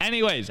things.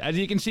 Anyways, as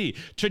you can see,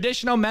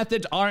 traditional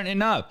methods aren't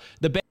enough.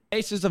 The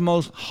basis of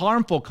most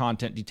harmful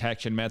content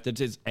detection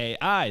methods is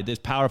AI. This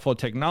powerful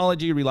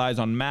technology relies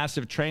on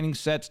massive training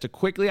sets to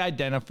quickly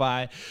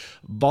identify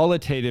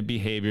volatile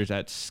behaviors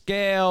at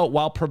scale.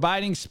 While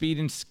providing speed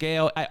and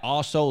scale, it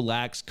also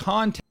lacks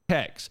context.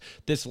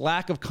 This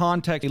lack of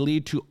context can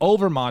lead to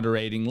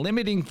over-moderating,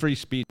 limiting free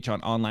speech on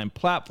online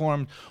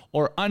platforms,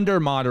 or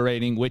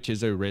under-moderating, which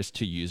is a risk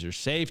to user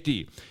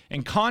safety.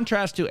 In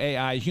contrast to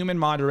AI, human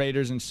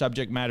moderators and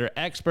subject matter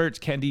experts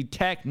can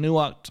detect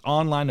nuanced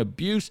online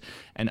abuse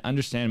and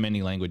understand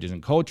many languages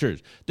and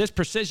cultures. This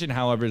precision,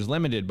 however, is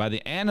limited by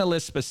the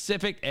analyst's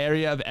specific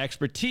area of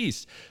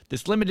expertise.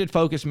 This limited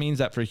focus means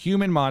that for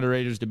human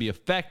moderators to be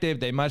effective,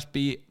 they must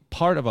be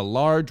part of a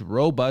large,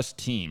 robust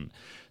team.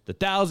 The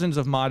thousands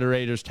of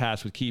moderators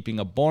tasked with keeping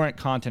abhorrent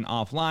content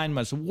offline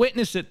must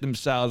witness it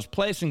themselves,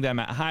 placing them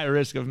at high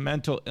risk of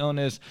mental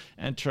illness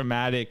and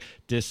traumatic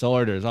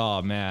disorders.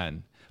 Oh,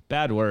 man.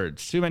 Bad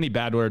words. Too many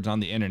bad words on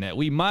the internet.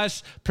 We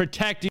must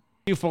protect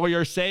you for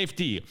your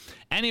safety.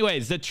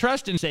 Anyways, the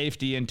trust and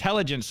safety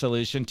intelligence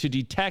solution to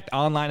detect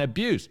online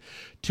abuse.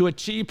 To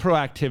achieve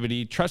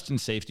proactivity, trust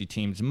and safety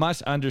teams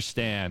must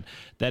understand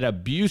that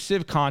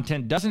abusive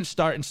content doesn't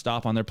start and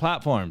stop on their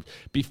platforms.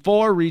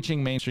 Before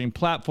reaching mainstream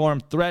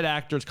platforms, threat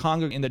actors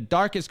congregate in the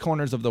darkest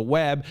corners of the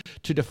web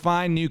to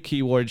define new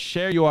keywords,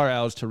 share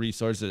URLs to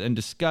resources, and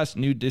discuss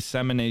new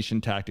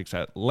dissemination tactics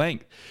at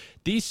length.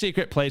 These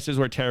secret places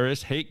where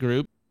terrorists, hate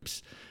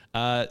groups,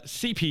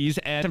 CPs,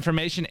 and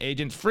information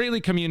agents freely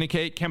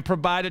communicate can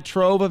provide a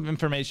trove of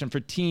information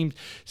for teams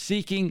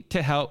seeking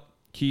to help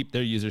keep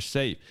their users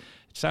safe.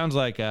 It sounds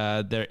like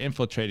they're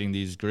infiltrating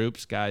these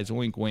groups, guys,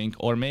 wink, wink,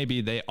 or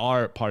maybe they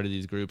are part of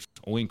these groups,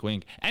 wink,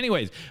 wink.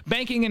 Anyways,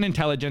 banking and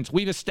intelligence.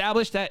 We've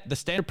established that the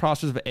standard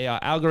process of AI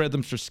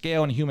algorithms for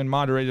scale and human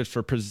moderators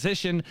for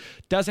precision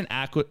doesn't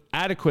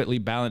adequately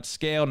balance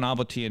scale,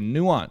 novelty, and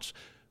nuance.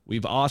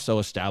 We've also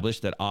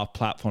established that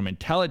off-platform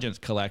intelligence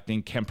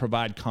collecting can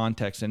provide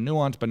context and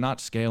nuance, but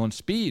not scale and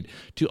speed.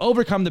 To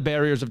overcome the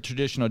barriers of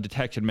traditional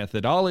detection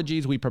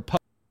methodologies, we propose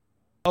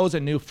a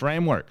new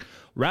framework.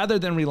 Rather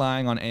than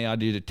relying on AI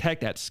to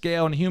detect at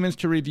scale and humans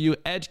to review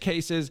edge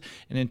cases,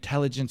 an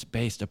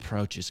intelligence-based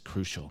approach is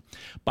crucial.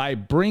 By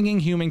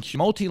bringing human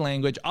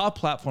multi-language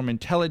off-platform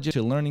intelligence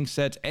to learning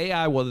sets,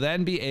 AI will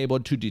then be able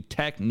to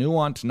detect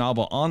nuanced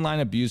novel online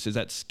abuses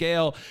at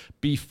scale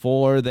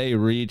before they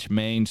reach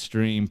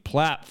mainstream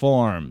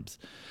platforms.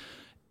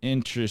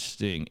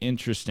 Interesting.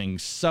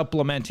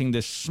 Supplementing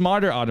this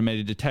smarter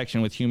automated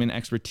detection with human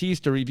expertise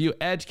to review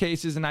edge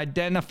cases and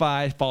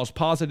identify false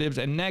positives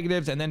and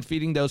negatives, and then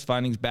feeding those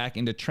findings back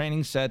into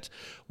training sets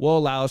will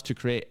allow us to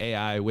create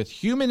AI with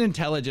human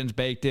intelligence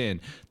baked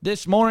in.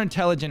 This more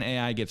intelligent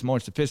AI gets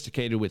more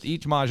sophisticated with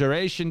each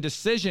moderation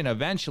decision,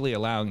 eventually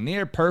allowing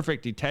near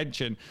perfect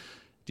detection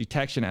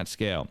at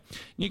scale.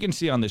 You can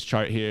see on this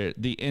chart here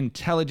the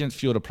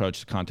intelligence-fueled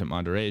approach to content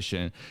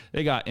moderation.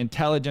 They got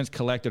intelligence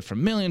collected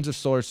from millions of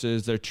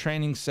sources. Their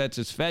training sets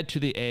is fed to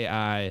the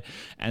AI,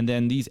 and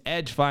then these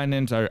edge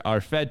findings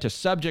are fed to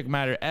subject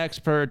matter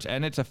experts,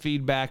 and it's a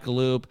feedback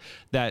loop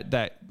that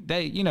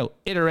they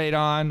iterate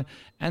on,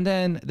 and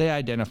then they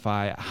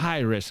identify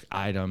high-risk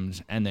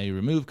items, and they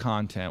remove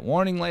content,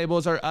 warning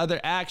labels, or other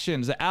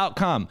actions. The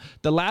outcome,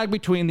 the lag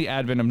between the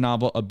advent of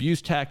novel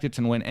abuse tactics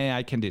and when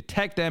AI can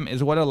detect them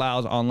is what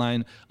allows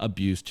online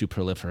abuse to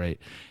proliferate.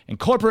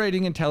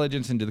 Incorporating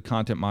intelligence into the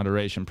content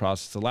moderation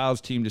process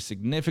allows teams to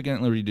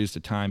significantly reduce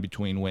the time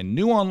between when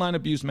new online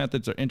abuse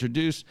methods are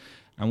introduced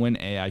and when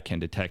AI can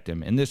detect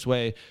them. In this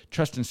way,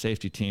 trust and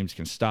safety teams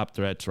can stop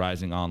threats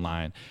rising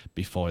online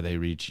before they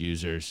reach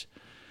users.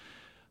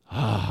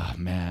 Oh,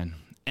 man.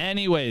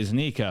 Anyways,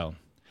 Nico,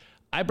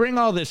 I bring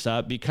all this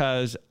up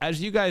because,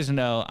 as you guys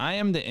know, I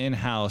am the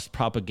in-house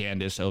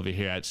propagandist over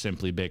here at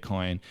Simply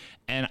Bitcoin,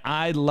 and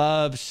I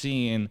love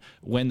seeing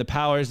when the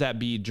powers that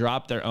be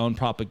drop their own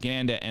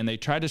propaganda and they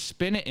try to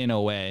spin it in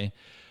a way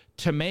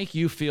to make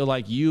you feel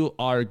like you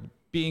are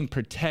being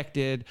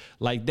protected,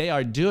 like they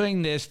are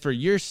doing this for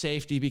your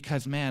safety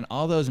because, man,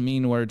 all those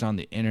mean words on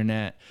the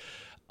internet,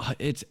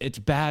 it's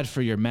bad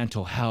for your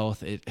mental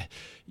health.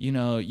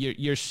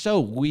 You're so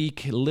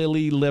weak,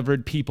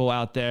 lily-livered people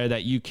out there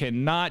that you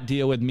cannot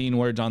deal with mean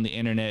words on the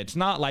internet. It's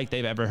not like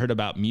they've ever heard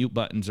about mute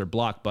buttons or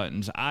block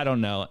buttons. I don't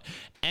know.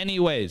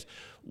 Anyways,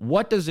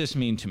 what does this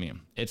mean to me?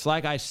 It's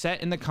like I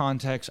set in the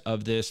context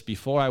of this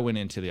before I went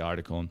into the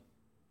article.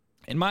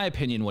 In my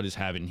opinion, what is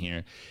happening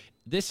here,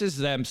 this is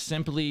them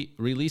simply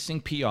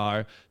releasing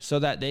PR so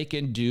that they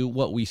can do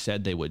what we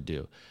said they would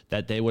do,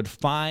 that they would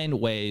find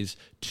ways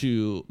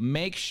to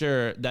make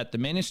sure that the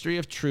Ministry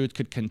of Truth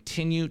could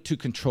continue to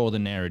control the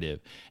narrative.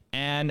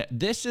 And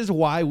this is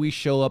why we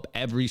show up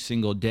every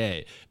single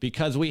day,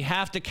 because we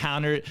have to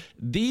counter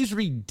these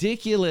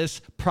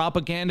ridiculous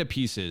propaganda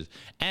pieces.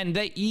 And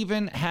they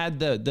even had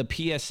the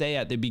PSA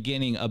at the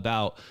beginning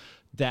about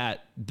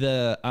that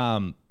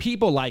the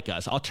people like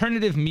us,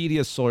 alternative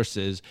media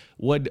sources,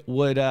 would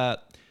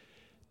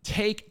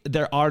take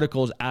their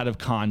articles out of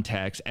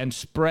context and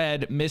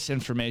spread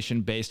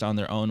misinformation based on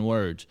their own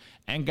words.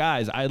 And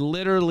guys, I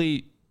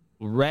literally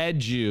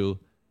read you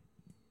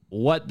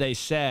what they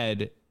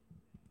said,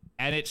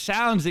 and it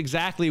sounds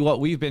exactly what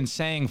we've been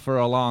saying for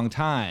a long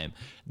time,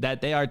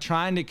 that they are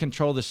trying to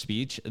control the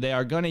speech. They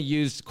are going to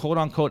use quote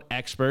unquote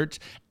experts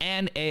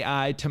and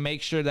AI to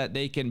make sure that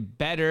they can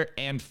better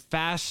and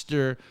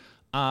faster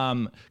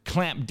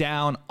clamp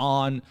down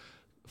on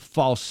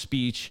false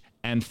speech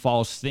and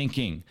false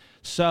thinking.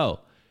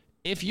 So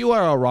if you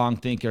are a wrong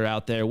thinker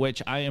out there,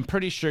 which I am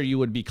pretty sure you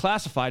would be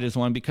classified as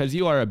one because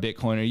you are a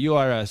Bitcoiner, you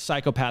are a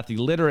psychopath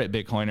illiterate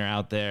Bitcoiner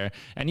out there,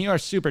 and you are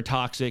super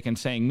toxic and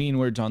saying mean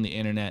words on the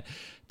internet,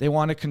 They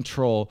want to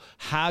control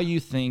how you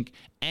think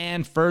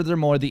and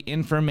furthermore, the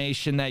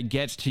information that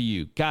gets to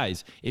you.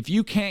 Guys, if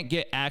you can't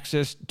get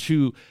access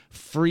to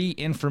free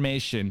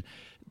information,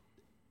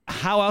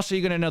 how else are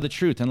you going to know the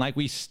truth? And like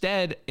we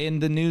said in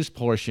the news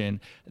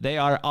portion, they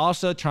are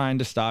also trying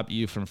to stop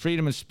you from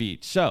freedom of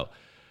speech. So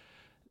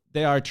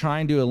they are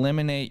trying to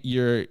eliminate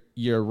your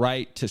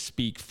right to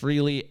speak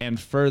freely and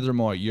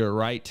furthermore, your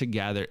right to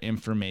gather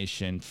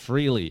information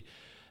freely.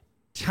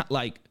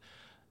 Like,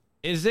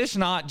 is this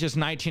not just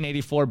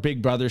 1984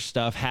 Big Brother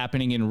stuff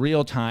happening in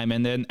real time?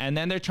 And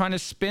then they're trying to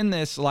spin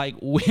this like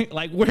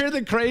we're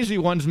the crazy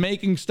ones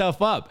making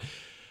stuff up.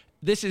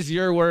 This is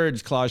your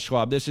words, Klaus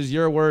Schwab. This is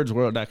your words,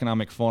 World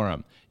Economic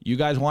Forum. You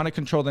guys want to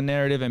control the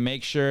narrative and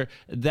make sure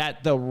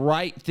that the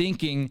right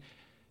thinking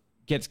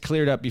gets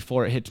cleared up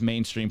before it hits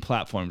mainstream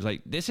platforms.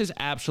 Like, this is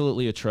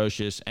absolutely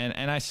atrocious.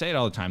 And I say it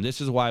all the time.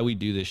 This is why we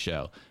do this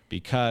show,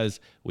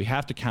 because we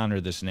have to counter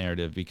this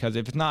narrative, because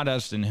if it's not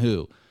us, then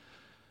who?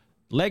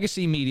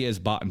 Legacy media is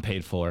bought and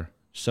paid for.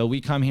 So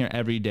we come here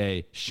every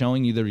day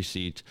showing you the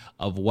receipts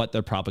of what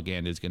their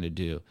propaganda is going to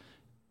do.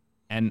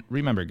 And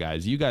remember,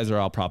 guys, you guys are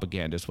all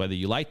propagandists. Whether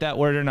you like that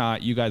word or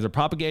not, you guys are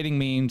propagating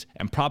memes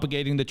and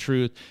propagating the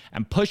truth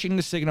and pushing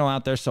the signal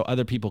out there so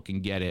other people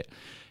can get it.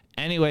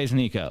 Anyways,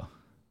 Nico,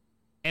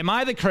 am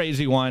I the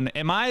crazy one?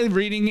 Am I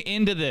reading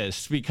into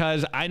this?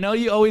 Because I know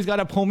you always got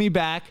to pull me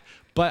back,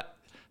 but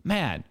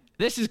man,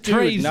 this is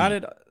crazy. Dude,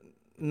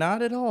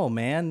 not at all,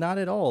 man. Not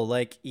at all.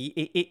 Like,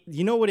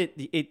 you know what?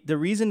 The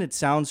reason it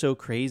sounds so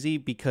crazy,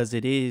 because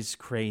it is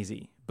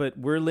crazy. But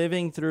we're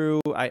living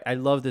through, I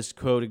love this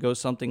quote. It goes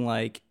something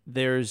like,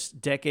 there's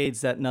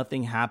decades that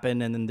nothing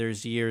happened, and then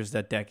there's years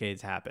that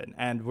decades happen.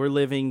 And we're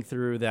living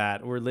through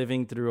that. We're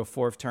living through a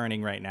fourth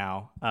turning right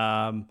now.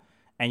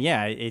 And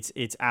yeah,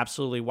 it's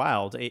absolutely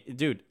wild.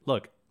 Dude,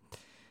 look,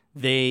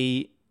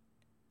 they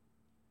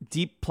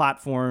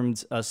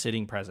deplatformed a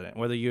sitting president,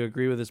 whether you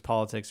agree with his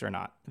politics or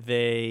not.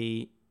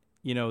 They,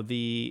 you know,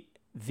 the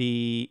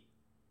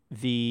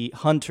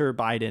Hunter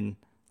Biden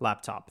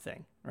laptop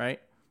thing,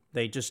 right?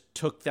 They just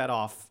took that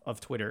off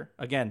of Twitter.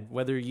 Again,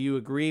 whether you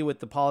agree with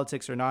the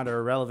politics or not are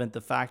irrelevant.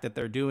 The fact that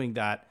they're doing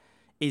that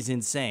is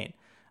insane.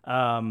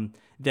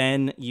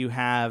 Then you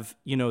have,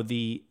 you know,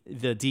 the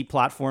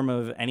deplatform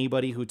of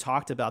anybody who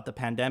talked about the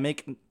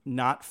pandemic,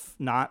 not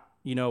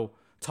you know,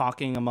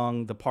 talking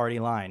among the party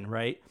line,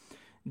 right?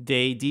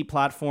 They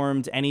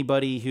deplatformed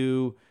anybody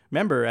who,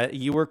 remember,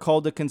 you were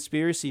called a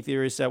conspiracy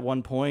theorist at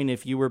one point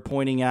if you were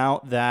pointing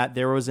out that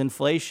there was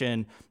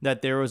inflation,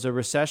 that there was a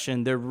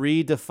recession. They're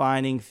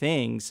redefining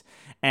things.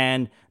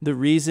 And the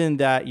reason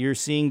that you're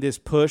seeing this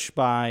push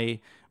by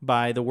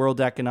the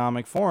World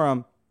Economic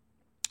Forum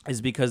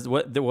is because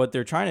what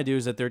they're trying to do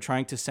is that they're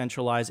trying to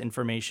centralize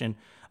information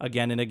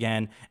again and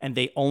again, and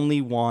they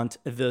only want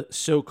the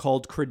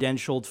so-called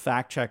credentialed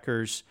fact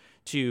checkers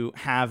to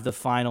have the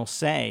final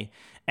say.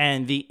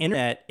 And the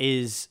internet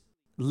is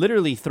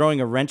literally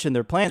throwing a wrench in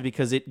their plans,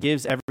 because it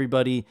gives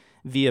everybody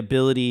the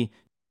ability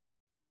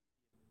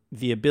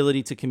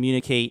to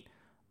communicate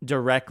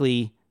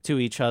directly to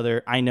each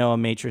other. I know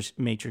I'm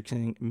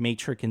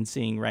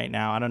matrixing right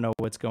now. I don't know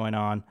what's going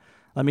on.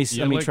 Let me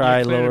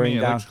try lowering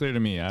down. It looks clear to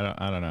me.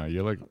 I don't know.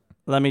 You look.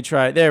 Let me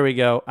try. There we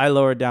go. I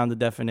lowered down the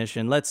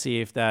definition. Let's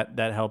see if that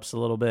helps a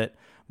little bit.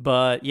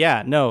 But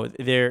yeah, no,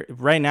 they're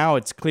right now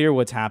it's clear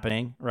what's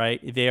happening, right?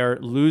 They are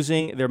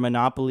losing their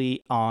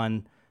monopoly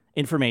on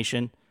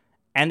information,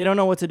 and they don't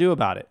know what to do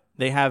about it.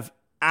 They have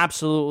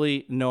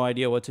absolutely no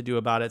idea what to do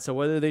about it. So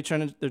whether they're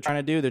trying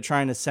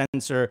to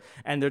censor,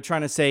 and they're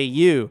trying to say,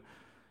 you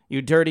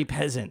dirty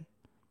peasant,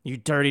 you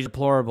dirty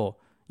deplorable,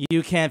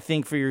 you can't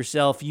think for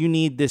yourself. You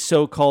need this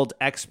so-called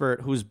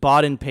expert who's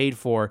bought and paid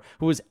for,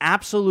 who is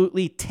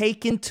absolutely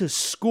taken to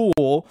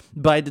school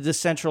by the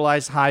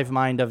decentralized hive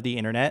mind of the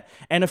internet.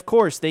 And of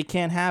course, they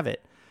can't have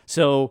it.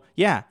 So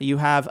yeah, you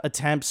have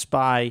attempts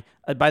by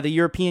the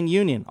European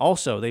Union.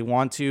 Also, they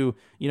want to,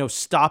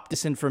 stop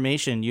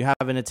disinformation. You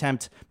have an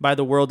attempt by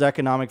the World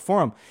Economic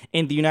Forum.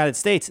 In the United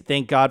States,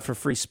 thank God for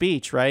free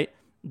speech, right?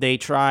 They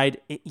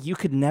tried, you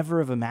could never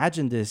have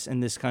imagined this in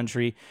this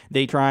country.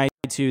 The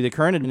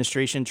current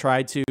administration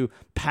tried to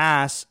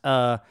pass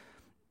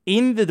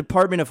in the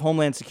Department of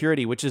Homeland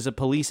Security, which is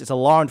it's a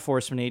law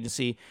enforcement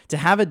agency, to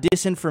have a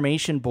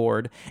disinformation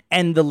board.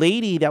 And the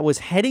lady that was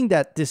heading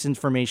that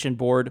disinformation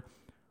board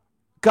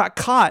got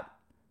caught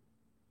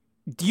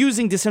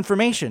using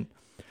disinformation.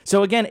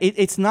 So again,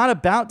 it's not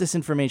about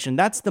disinformation.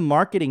 That's the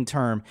marketing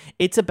term.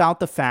 It's about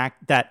the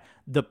fact that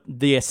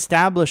the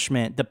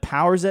establishment, the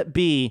powers that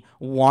be,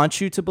 want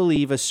you to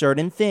believe a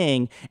certain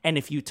thing, and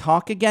if you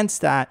talk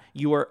against that,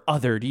 you are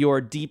othered, you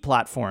are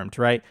deplatformed,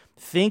 right?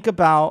 Think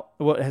about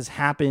what has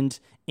happened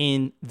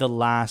in the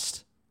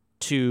last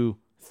 2,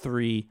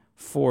 3,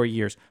 4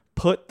 years.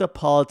 Put the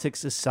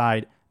politics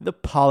aside. The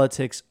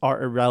politics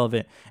are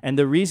irrelevant. And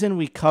the reason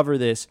we cover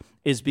this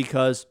is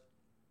because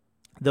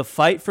the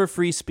fight for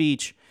free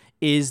speech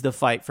is the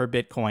fight for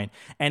Bitcoin,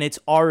 and it's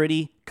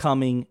already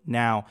coming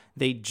now.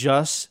 They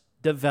just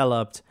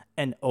developed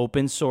an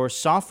open source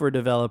software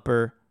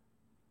developer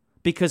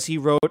because he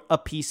wrote a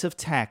piece of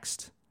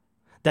text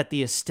that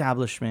the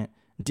establishment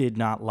did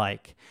not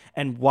like.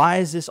 And why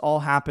is this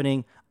all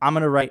happening? I'm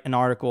going to write an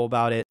article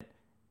about it.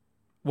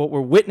 What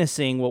we're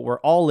witnessing, what we're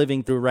all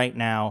living through right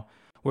now,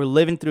 we're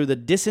living through the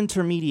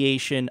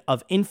disintermediation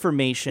of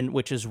information,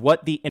 which is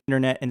what the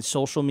internet and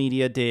social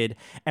media did.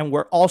 And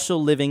we're also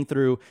living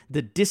through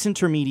the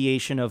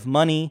disintermediation of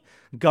money.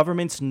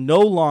 Governments no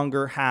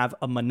longer have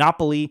a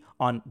monopoly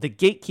on the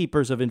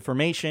gatekeepers of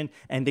information,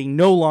 and they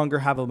no longer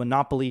have a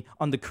monopoly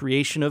on the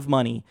creation of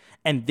money.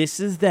 And this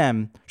is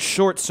them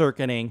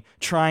short-circuiting,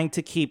 trying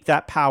to keep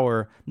that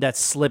power that's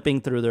slipping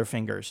through their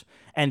fingers.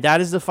 And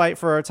that is the fight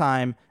for our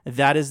time.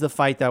 That is the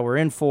fight that we're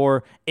in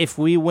for. If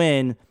we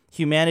win,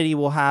 humanity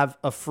will have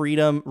a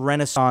freedom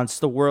renaissance,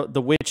 the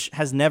which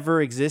has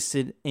never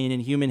existed in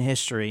human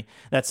history.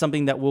 That's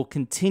something that we'll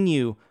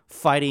continue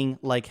fighting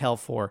like hell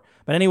for.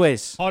 But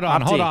anyways, hold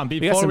on.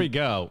 Before we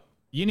go,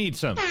 you need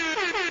some.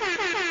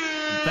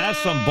 That's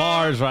some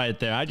bars right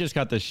there. I just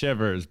got the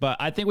shivers, but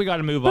I think we got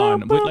to move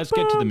on. Let's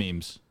get to the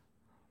memes.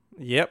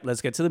 Yep,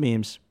 let's get to the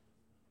memes.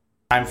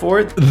 Time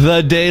for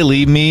the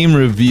Daily Meme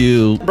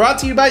Review. Brought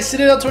to you by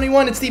Citadel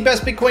 21. It's the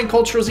best Bitcoin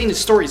cultural zine. It's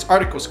stories,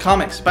 articles,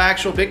 comics by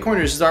actual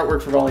Bitcoiners. This is the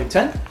artwork for Volume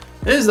 10.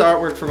 This is the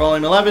artwork for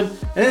Volume 11. And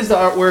this is the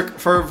artwork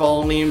for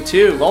Volume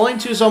 2. Volume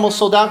 2 is almost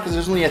sold out because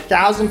there's only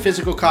 1,000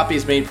 physical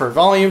copies made per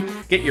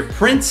volume. Get your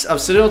prints of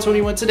Citadel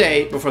 21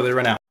 today before they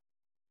run out.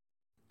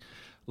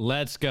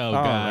 Let's go,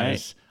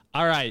 guys.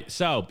 All right,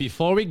 so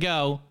before we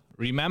go,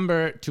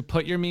 remember to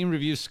put your meme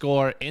review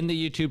score in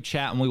the YouTube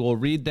chat, and we will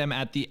read them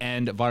at the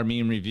end of our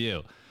meme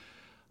review.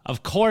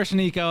 Of course,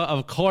 Nico,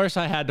 of course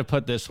I had to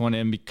put this one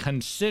in,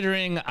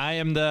 considering I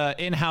am the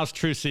in-house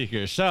truth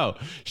seeker. So,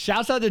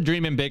 shouts out to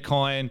Dream in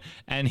Bitcoin,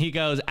 and he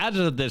goes, as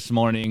of this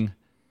morning,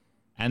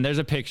 and there's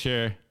a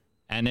picture,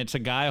 and it's a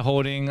guy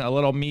holding a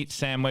little meat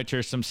sandwich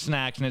or some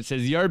snacks, and it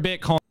says, your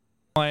Bitcoin,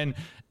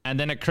 and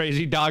then a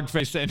crazy dog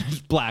face, and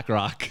it's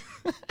BlackRock.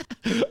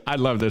 I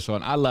love this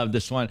one.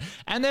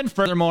 And then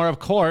furthermore, of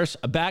course,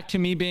 back to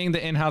me being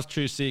the in-house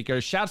truth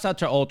seeker. Shouts out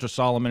to Ultra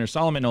Solomon or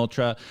Solomon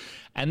Ultra.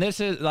 And this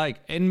is like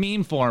in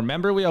meme form.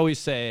 Remember, we always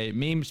say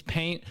memes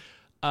paint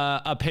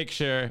a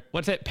picture.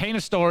 Paint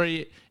a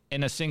story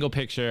in a single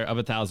picture of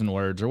 1,000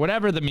 words or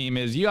whatever the meme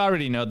is. You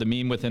already know the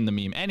meme within the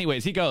meme.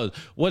 Anyways, he goes,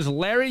 was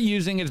Larry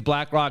using his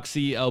BlackRock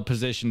CEO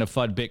position to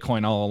FUD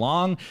Bitcoin all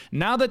along?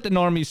 Now that the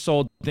normies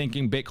sold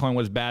thinking Bitcoin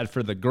was bad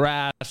for the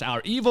grass,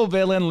 our evil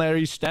villain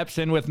Larry steps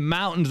in with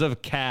mountains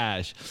of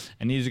cash.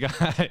 And he's got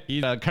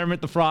Kermit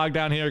the Frog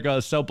down here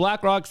goes, so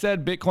BlackRock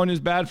said Bitcoin is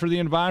bad for the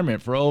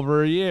environment for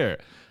over a year.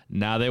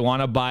 Now they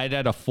want to buy it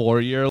at a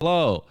 4-year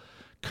low.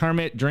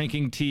 Kermit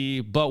drinking tea,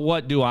 but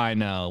what do I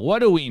know? What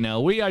do we know?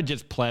 We are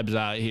just plebs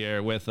out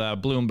here with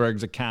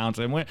Bloomberg's accounts,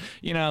 and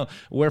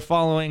we're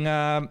following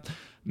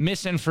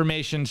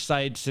misinformation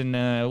sites,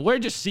 and we're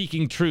just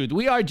seeking truth.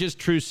 We are just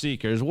truth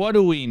seekers. What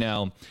do we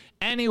know?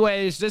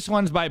 Anyways, this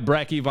one's by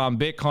Brecky von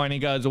Bitcoin. He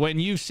goes, when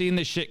you've seen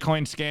the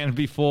shitcoin scams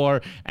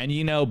before and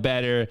you know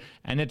better,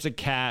 and it's a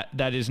cat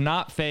that is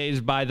not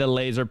fazed by the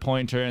laser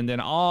pointer, and then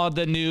all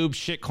the noob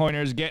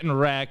shitcoiners getting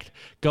wrecked,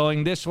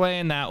 going this way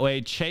and that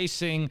way,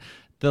 chasing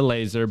the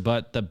laser,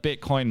 but the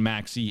Bitcoin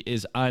maxi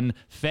is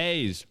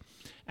unfazed.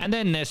 And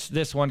then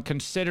this one,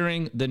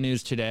 considering the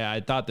news today,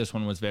 I thought this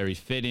one was very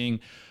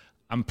fitting.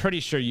 I'm pretty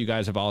sure you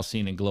guys have all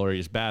seen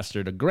Inglourious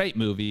Bastard, a great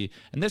movie.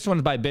 And this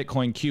one's by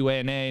Bitcoin Q&A,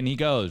 and he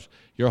goes,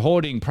 you're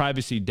holding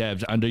privacy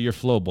devs under your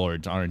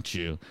floorboards, aren't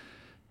you?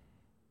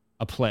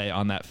 A play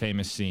on that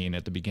famous scene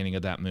at the beginning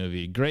of that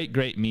movie.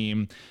 Great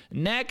meme.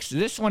 Next,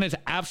 this one is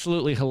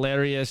absolutely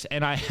hilarious,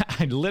 and I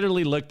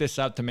literally looked this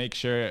up to make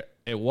sure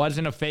it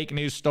wasn't a fake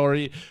news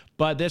story,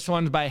 but this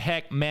one's by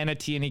Heck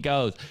Manatee, and he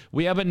goes,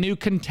 we have a new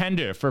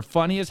contender for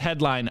funniest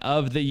headline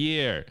of the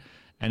year.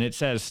 And it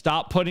says,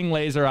 stop putting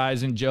laser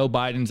eyes in Joe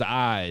Biden's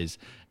eyes.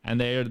 And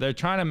they're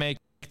trying to make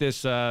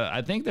this,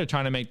 I think they're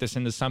trying to make this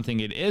into something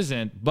it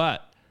isn't.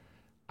 But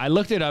I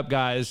looked it up,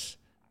 guys.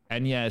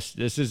 And yes,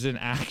 this is an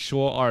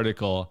actual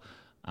article.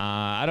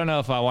 I don't know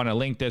if I want to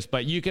link this,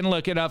 but you can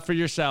look it up for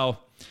yourself.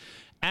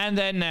 And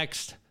then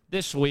next,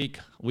 this week,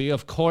 we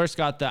of course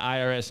got the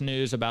IRS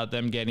news about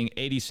them getting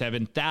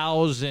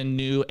 87,000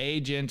 new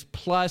agents,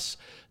 plus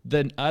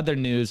the other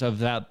news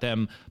about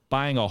them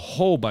buying a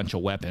whole bunch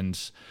of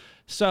weapons.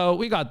 So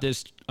we got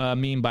this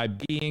meme by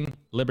Being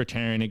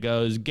Libertarian. It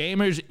goes,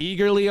 gamers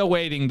eagerly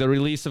awaiting the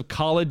release of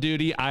Call of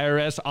Duty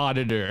IRS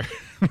Auditor.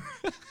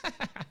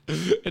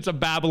 It's a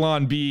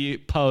Babylon Bee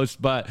post,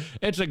 but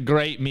it's a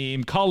great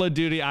meme. Call of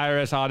Duty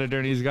IRS Auditor,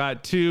 and he's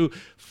got 2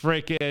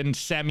 freaking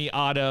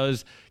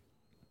semi-autos.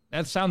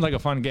 That sounds like a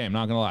fun game,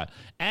 not gonna lie.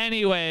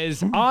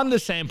 Anyways, on the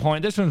same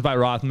point, this one's by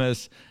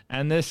Rothmus,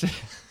 and this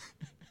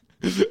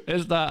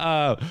is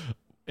the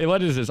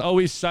what is this?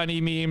 Always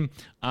Sunny meme.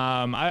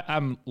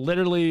 I'm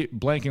literally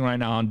blanking right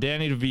now on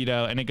Danny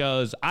DeVito, and it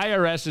goes,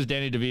 IRS is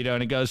Danny DeVito,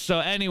 and it goes, so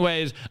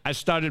anyways, I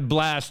started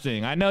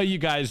blasting. I know you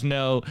guys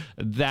know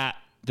that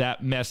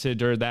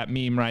message or that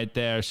meme right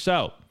there.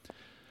 So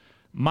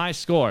my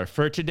score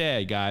for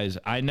today, guys,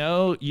 I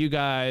know you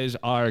guys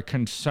are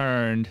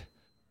concerned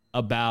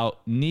about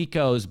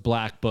Nico's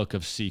Black Book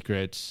of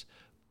Secrets.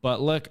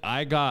 But look,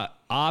 I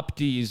got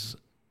Opti's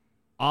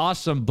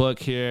awesome book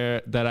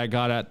here that I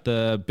got at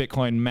the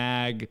Bitcoin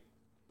Mag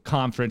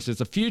conference.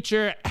 The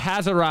future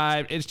has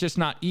arrived. It's just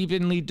not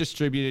evenly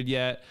distributed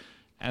yet.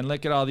 And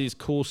look at all these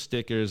cool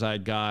stickers I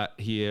got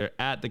here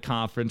at the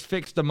conference.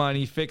 Fix the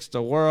money, fix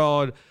the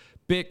world,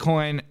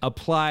 Bitcoin,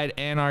 applied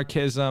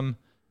anarchism,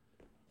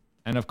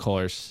 and of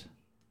course,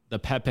 the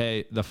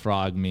Pepe the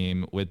Frog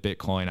meme with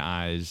Bitcoin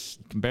eyes.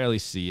 You can barely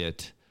see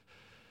it.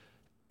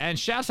 And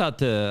shouts out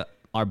to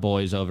our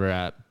boys over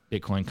at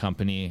Bitcoin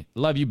Company.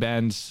 Love you,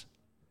 Benz.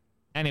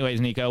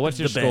 Anyways, Nico, what's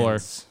your score?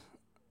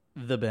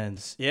 The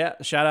Benz. Yeah,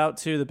 shout out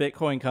to the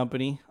Bitcoin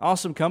Company.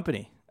 Awesome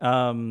company.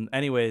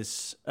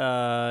 Anyways,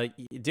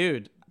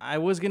 dude, I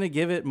was going to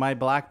give it my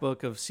Black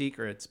Book of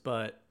Secrets,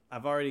 but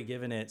I've already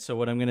given it. So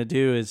what I'm going to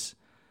do is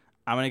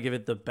I'm going to give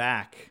it the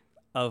back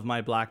of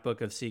my Black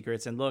Book of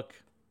Secrets. And look,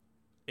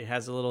 it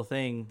has a little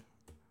thing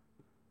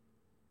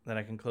that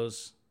I can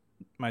close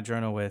my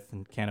journal with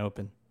and can't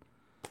open.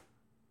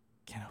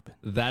 Can't open.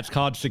 That's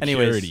called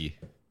security.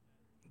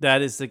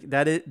 Anyways,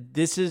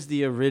 this is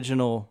the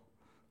original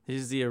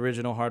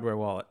hardware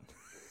wallet.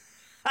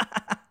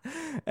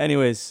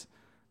 Anyways,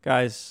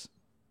 guys,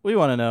 we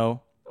want to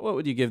know, what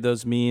would you give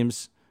those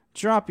memes?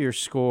 Drop your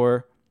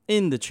score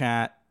in the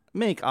chat.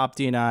 Make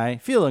Opti and I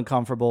feel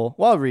uncomfortable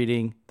while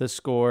reading the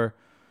score.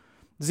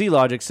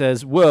 Z-Logic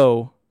says,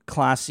 whoa,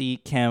 classy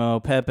camo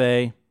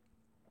Pepe.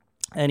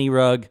 Any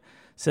Rug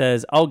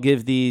says, I'll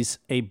give these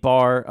a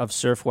bar of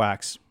surf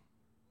wax.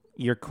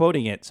 You're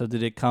quoting it, so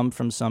did it come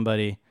from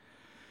somebody?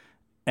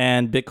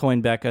 And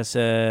Bitcoin Becca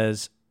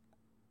says,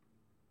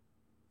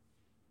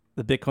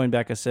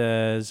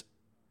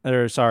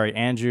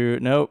 Andrew,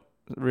 nope,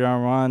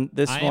 Rian,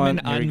 this I one,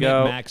 am an here we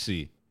go.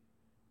 Maxi.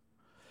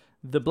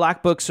 The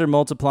black books are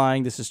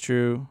multiplying. This is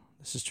true.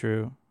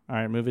 All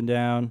right, moving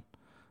down.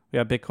 We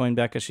got Bitcoin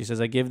Becca. She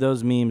says, I give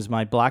those memes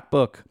my black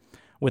book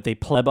with a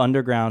Pleb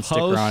Underground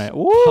sticker on it.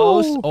 Woo!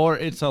 Post or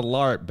it's a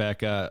LARP,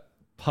 Becca.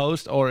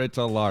 Post or it's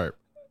a LARP.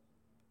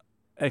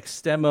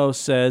 Extemo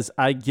says,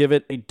 I give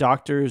it a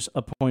doctor's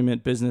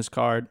appointment business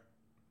card.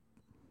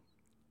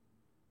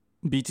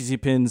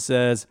 BTC Pin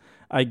says,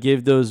 I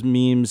give those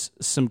memes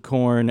some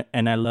corn,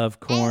 and I love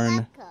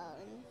corn.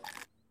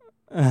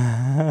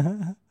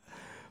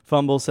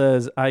 Fumble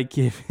says, I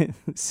give it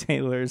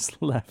sailors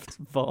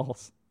left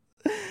balls.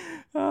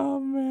 Oh,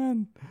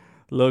 man.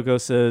 Logo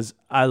says,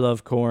 I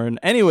love corn.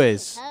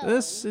 Anyways,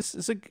 this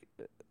is a...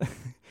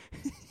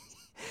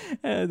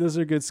 those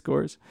are good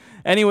scores.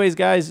 Anyways,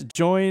 guys,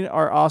 join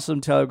our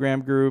awesome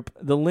Telegram group.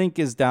 The link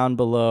is down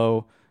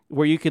below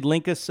where you could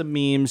link us some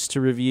memes to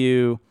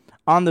review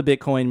on the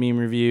Bitcoin Meme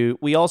Review.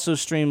 We also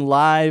stream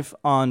live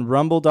on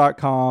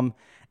rumble.com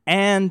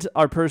and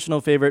our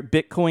personal favorite,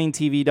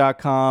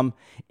 bitcointv.com.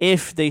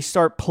 If they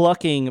start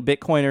plucking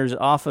Bitcoiners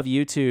off of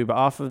YouTube,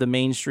 off of the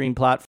mainstream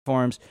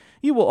platforms,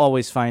 you will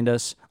always find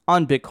us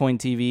on Bitcoin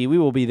TV. We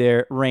will be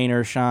there, rain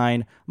or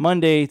shine,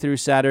 Monday through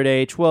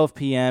Saturday, 12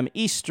 p.m.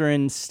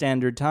 Eastern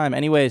Standard Time.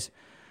 Anyways,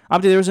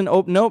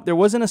 there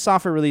wasn't a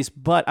software release,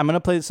 but I'm going to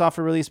play the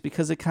software release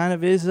because it kind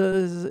of is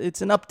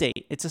it's an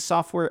update. It's a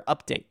software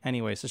update.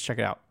 Anyways, let's check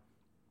it out.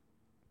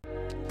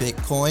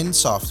 Bitcoin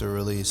software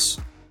release.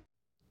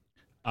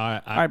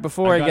 All right,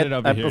 before I get it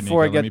over here, Nico,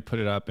 let me put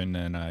it up and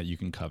then you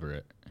can cover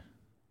it.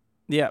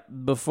 Yeah,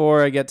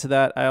 before I get to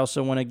that, I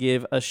also want to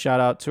give a shout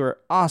out to our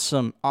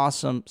awesome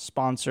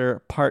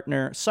sponsor,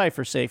 partner,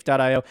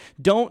 CipherSafe.io.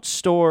 Don't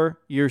store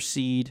your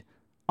seed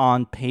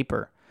on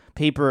paper.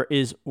 Paper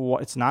is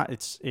what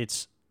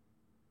it's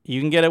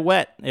you can get it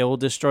wet. It will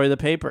destroy the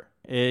paper.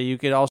 You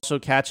could also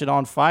catch it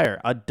on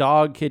fire. A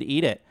dog could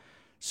eat it.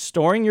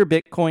 Storing your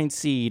Bitcoin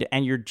seed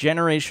and your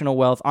generational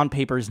wealth on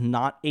paper is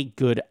not a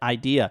good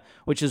idea,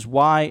 which is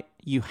why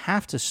you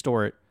have to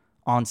store it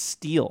on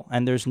steel,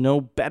 and there's no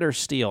better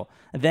steel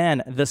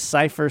than the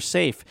Cypher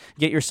Safe.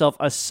 Get yourself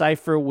a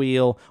Cypher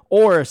wheel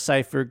or a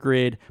Cypher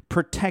grid.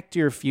 Protect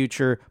your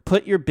future.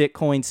 Put your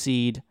Bitcoin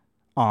seed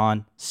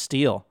on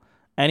steel.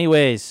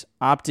 Anyways,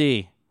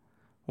 Opti,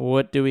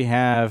 what do we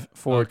have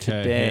for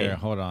today? Here,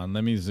 hold on.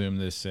 Let me zoom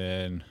this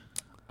in.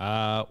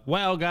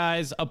 Well,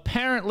 guys,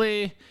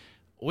 apparently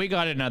we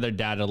got another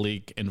data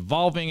leak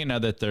involving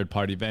another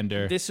third-party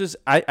vendor. This is,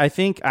 I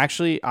think,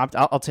 actually,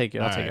 I'll take it.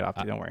 I'll take it,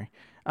 Opti. Don't worry.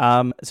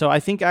 So I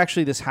think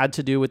actually this had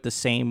to do with the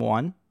same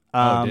one.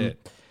 Did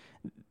it?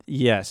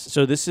 Yes.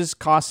 So this is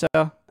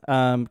Casa.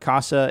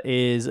 Casa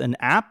is an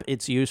app.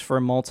 It's used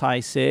for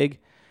multi-sig,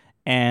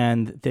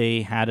 and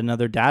they had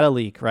another data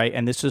leak, right?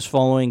 And this is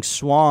following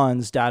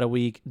Swan's data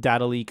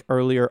leak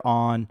earlier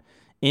on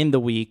in the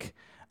week.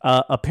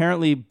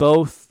 Apparently,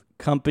 both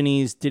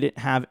companies didn't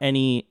have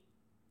any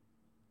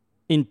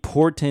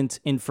important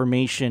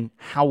information.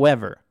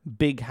 However,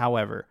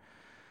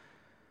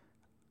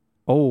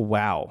 oh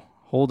wow.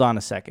 Hold on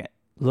a second.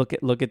 Look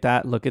at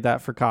that. Look at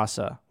that for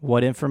Casa.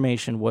 What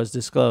information was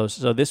disclosed?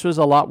 So this was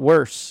a lot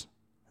worse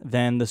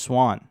than the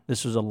Swan.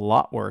 This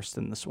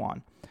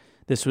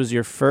was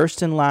your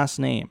first and last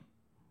name,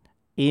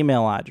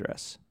 email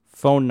address,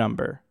 phone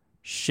number,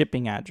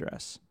 shipping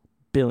address,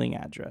 billing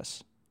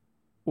address.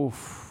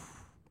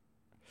 Oof.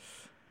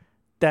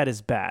 That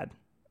is bad.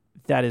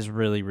 That is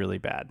really, really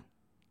bad.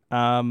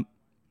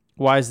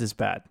 Why is this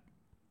bad?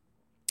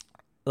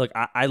 Look,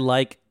 I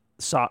like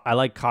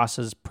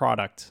Casa's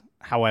product.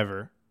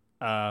 However,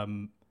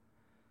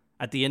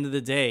 at the end of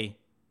the day,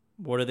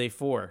 what are they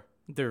for?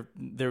 They're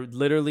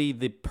literally,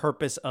 the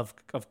purpose of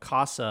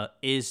Casa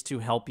is to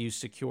help you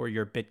secure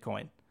your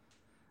Bitcoin.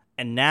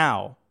 And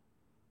now,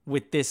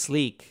 with this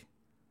leak,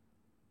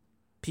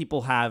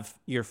 people have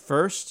your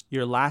first,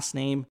 your last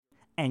name,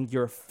 and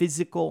your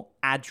physical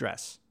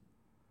address.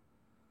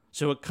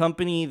 So a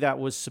company that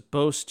was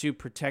supposed to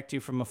protect you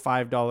from a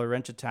 $5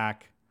 wrench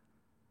attack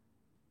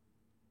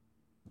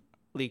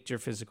leaked your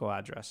physical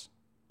address.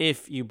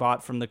 If you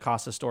bought from the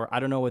Casa store, I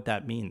don't know what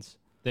that means.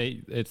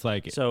 It's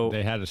like, so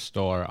they had a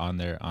store on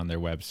their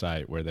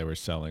website where they were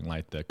selling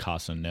like the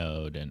Casa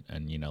node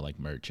and you know, like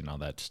merch and all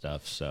that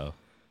stuff. So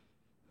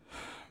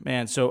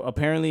man, so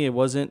apparently it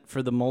wasn't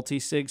for the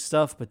multi-sig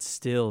stuff, but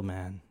still,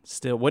 man,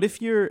 still. What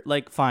if you're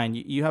like, fine,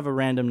 you have a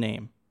random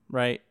name,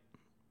 right?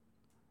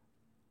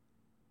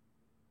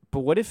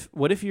 But what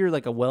if you're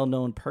like a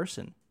well-known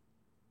person?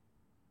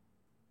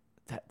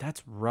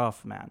 That's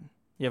rough, man.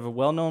 You have a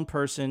well-known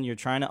person, you're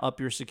trying to up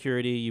your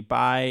security, you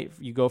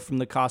go from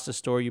the Casa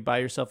store, you buy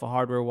yourself a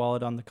hardware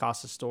wallet on the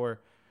Casa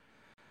store,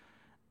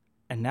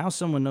 and now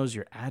someone knows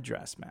your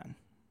address, man.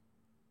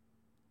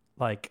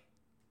 Like,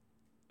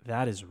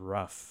 that is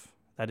rough.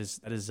 That is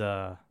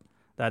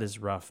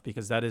rough,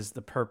 because that is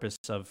the purpose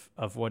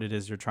of what it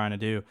is you're trying to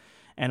do.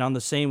 And on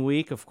the same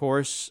week, of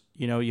course,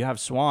 you know, you have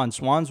Swan.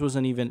 Swan's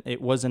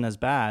wasn't as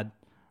bad,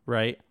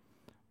 right?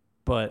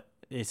 But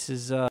this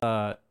is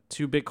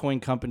two Bitcoin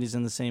companies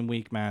in the same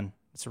week, man.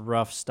 It's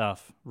rough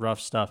stuff.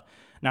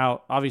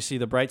 Now, obviously,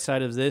 the bright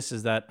side of this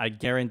is that I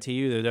guarantee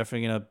you they're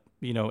definitely going to,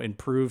 you know,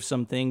 improve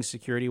some things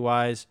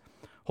security-wise.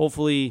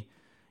 Hopefully,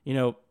 you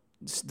know,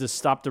 to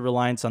stop the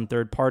reliance on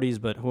third parties,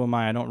 but who am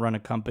I? I don't run a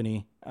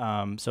company.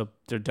 So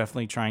they're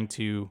definitely trying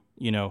to,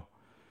 you know,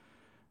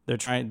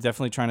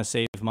 definitely trying to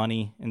save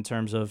money in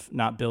terms of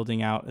not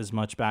building out as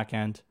much back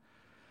end.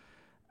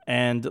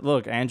 And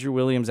look, Andrew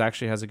Williams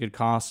actually has a good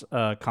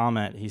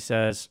comment. He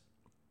says,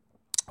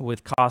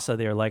 with Casa,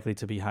 they are likely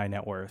to be high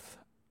net worth.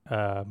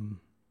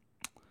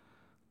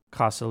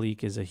 Casa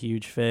leak is a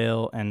huge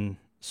fail, and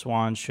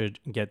Swan should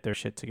get their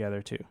shit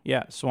together too.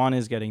 Yeah, Swan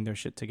is getting their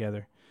shit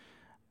together.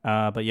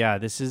 But yeah,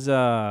 this is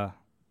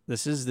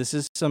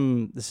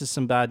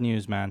some bad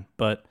news, man.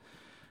 But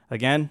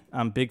again,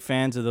 I'm big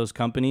fans of those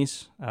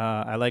companies.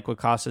 I like what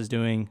Casa is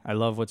doing. I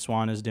love what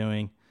Swan is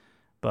doing.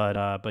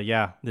 But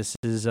yeah, this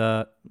is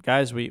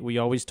guys. We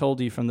always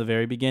told you from the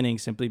very beginning.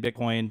 Simply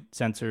Bitcoin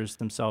censors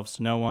themselves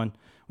to no one.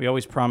 We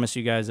always promise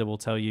you guys that we'll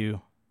tell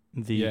you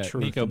the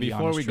truth. Nico,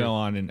 before we go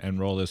on and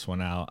roll this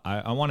one out,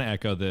 I want to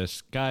echo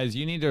this. Guys,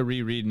 you need to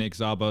reread Nick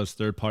Szabo's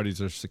Third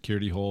Parties Are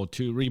Security Hole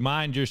to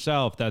remind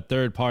yourself that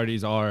third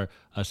parties are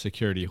a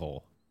security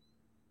hole.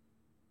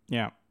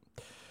 Yeah.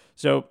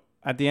 So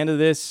at the end of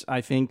this,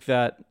 I think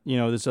that, you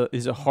know, this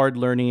is a hard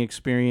learning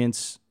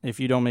experience. If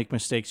you don't make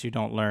mistakes, you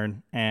don't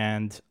learn.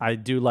 And I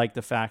do like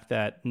the fact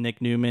that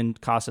Nick Newman,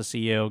 Casa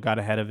CEO, got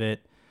ahead of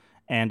it.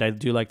 And I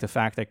do like the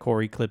fact that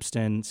Corey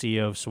Clipston,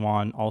 CEO of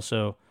Swan,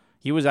 also,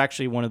 he was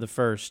actually one of the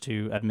first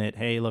to admit,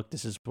 hey, look,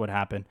 this is what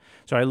happened.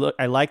 So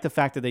I like the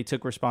fact that they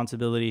took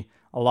responsibility.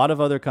 A lot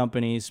of other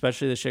companies,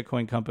 especially the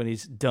shitcoin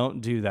companies, don't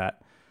do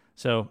that.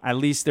 So at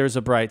least there's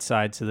a bright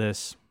side to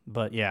this.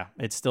 But yeah,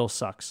 it still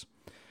sucks.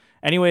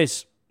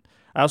 Anyways,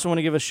 I also want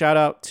to give a shout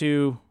out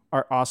to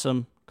our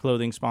awesome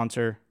clothing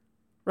sponsor,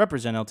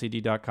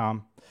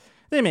 RepresentLTD.com.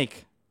 They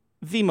make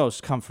the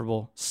most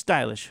comfortable,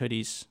 stylish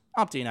hoodies.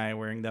 Opti and I are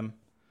wearing them.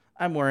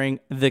 I'm wearing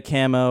the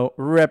camo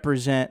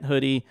Represent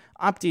hoodie.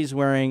 Opti's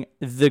wearing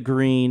the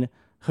green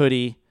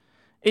hoodie.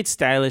 It's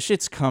stylish.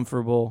 It's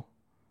comfortable.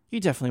 You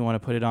definitely want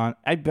to put it on.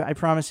 I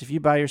promise if you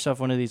buy yourself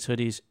one of these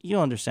hoodies,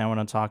 you'll understand what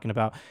I'm talking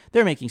about.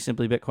 They're making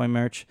Simply Bitcoin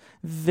merch.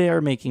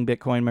 They're making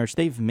Bitcoin merch.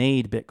 They've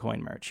made Bitcoin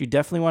merch. You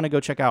definitely want to go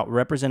check out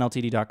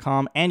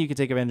RepresentLTD.com, and you can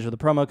take advantage of the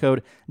promo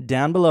code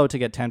down below to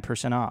get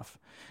 10% off.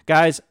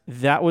 Guys,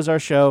 that was our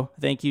show.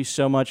 Thank you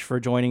so much for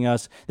joining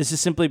us. This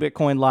is Simply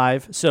Bitcoin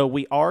Live, so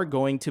we are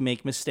going to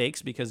make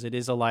mistakes because it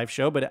is a live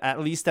show, but at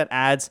least that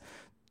adds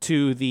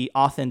to the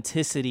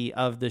authenticity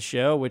of the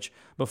show, which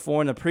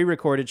before in the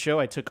pre-recorded show,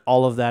 I took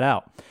all of that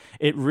out.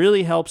 It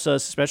really helps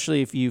us,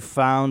 especially if you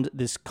found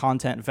this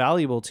content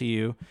valuable to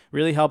you,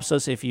 really helps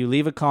us if you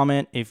leave a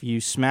comment, if you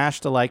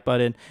smash the like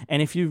button,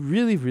 and if you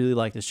really, really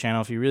like this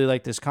channel, if you really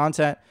like this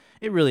content,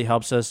 it really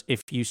helps us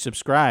if you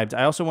subscribed.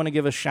 I also want to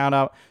give a shout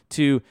out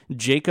to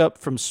Jacob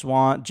from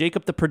Swan,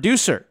 Jacob, the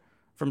producer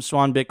from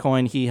Swan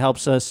Bitcoin. He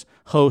helps us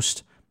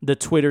host the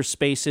Twitter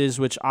Spaces,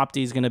 which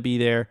Opti is going to be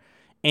there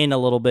in a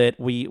little bit.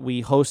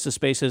 We host the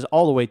Spaces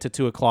all the way to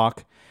 2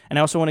 o'clock. And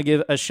I also want to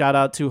give a shout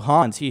out to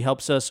Hans. He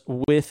helps us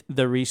with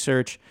the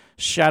research.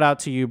 Shout out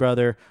to you,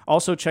 brother.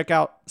 Also, check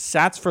out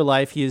Sats for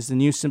Life. He is the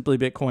new Simply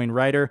Bitcoin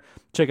writer.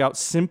 Check out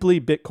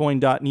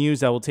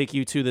simplybitcoin.news. That will take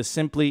you to the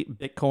Simply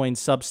Bitcoin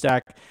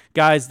Substack.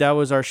 Guys, that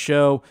was our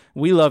show.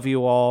 We love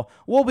you all.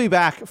 We'll be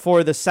back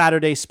for the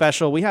Saturday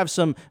special. We have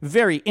some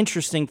very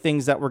interesting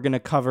things that we're going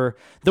to cover.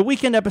 The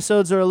weekend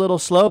episodes are a little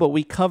slow, but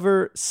we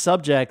cover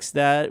subjects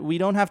that we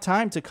don't have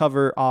time to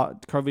cover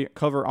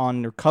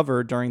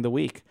during the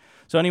week.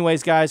 So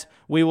anyways, guys,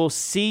 we will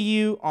see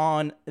you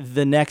on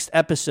the next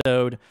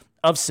episode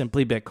of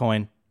Simply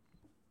Bitcoin.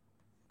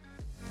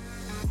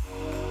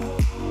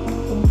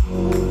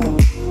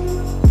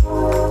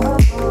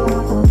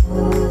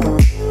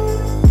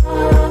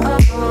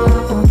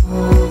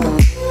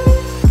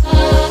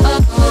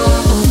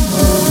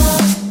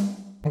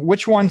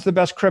 Which one's the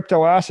best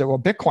crypto asset? Well,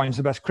 Bitcoin's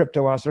the best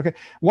crypto asset. Okay.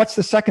 What's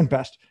the second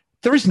best?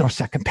 There is no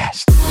second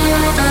best.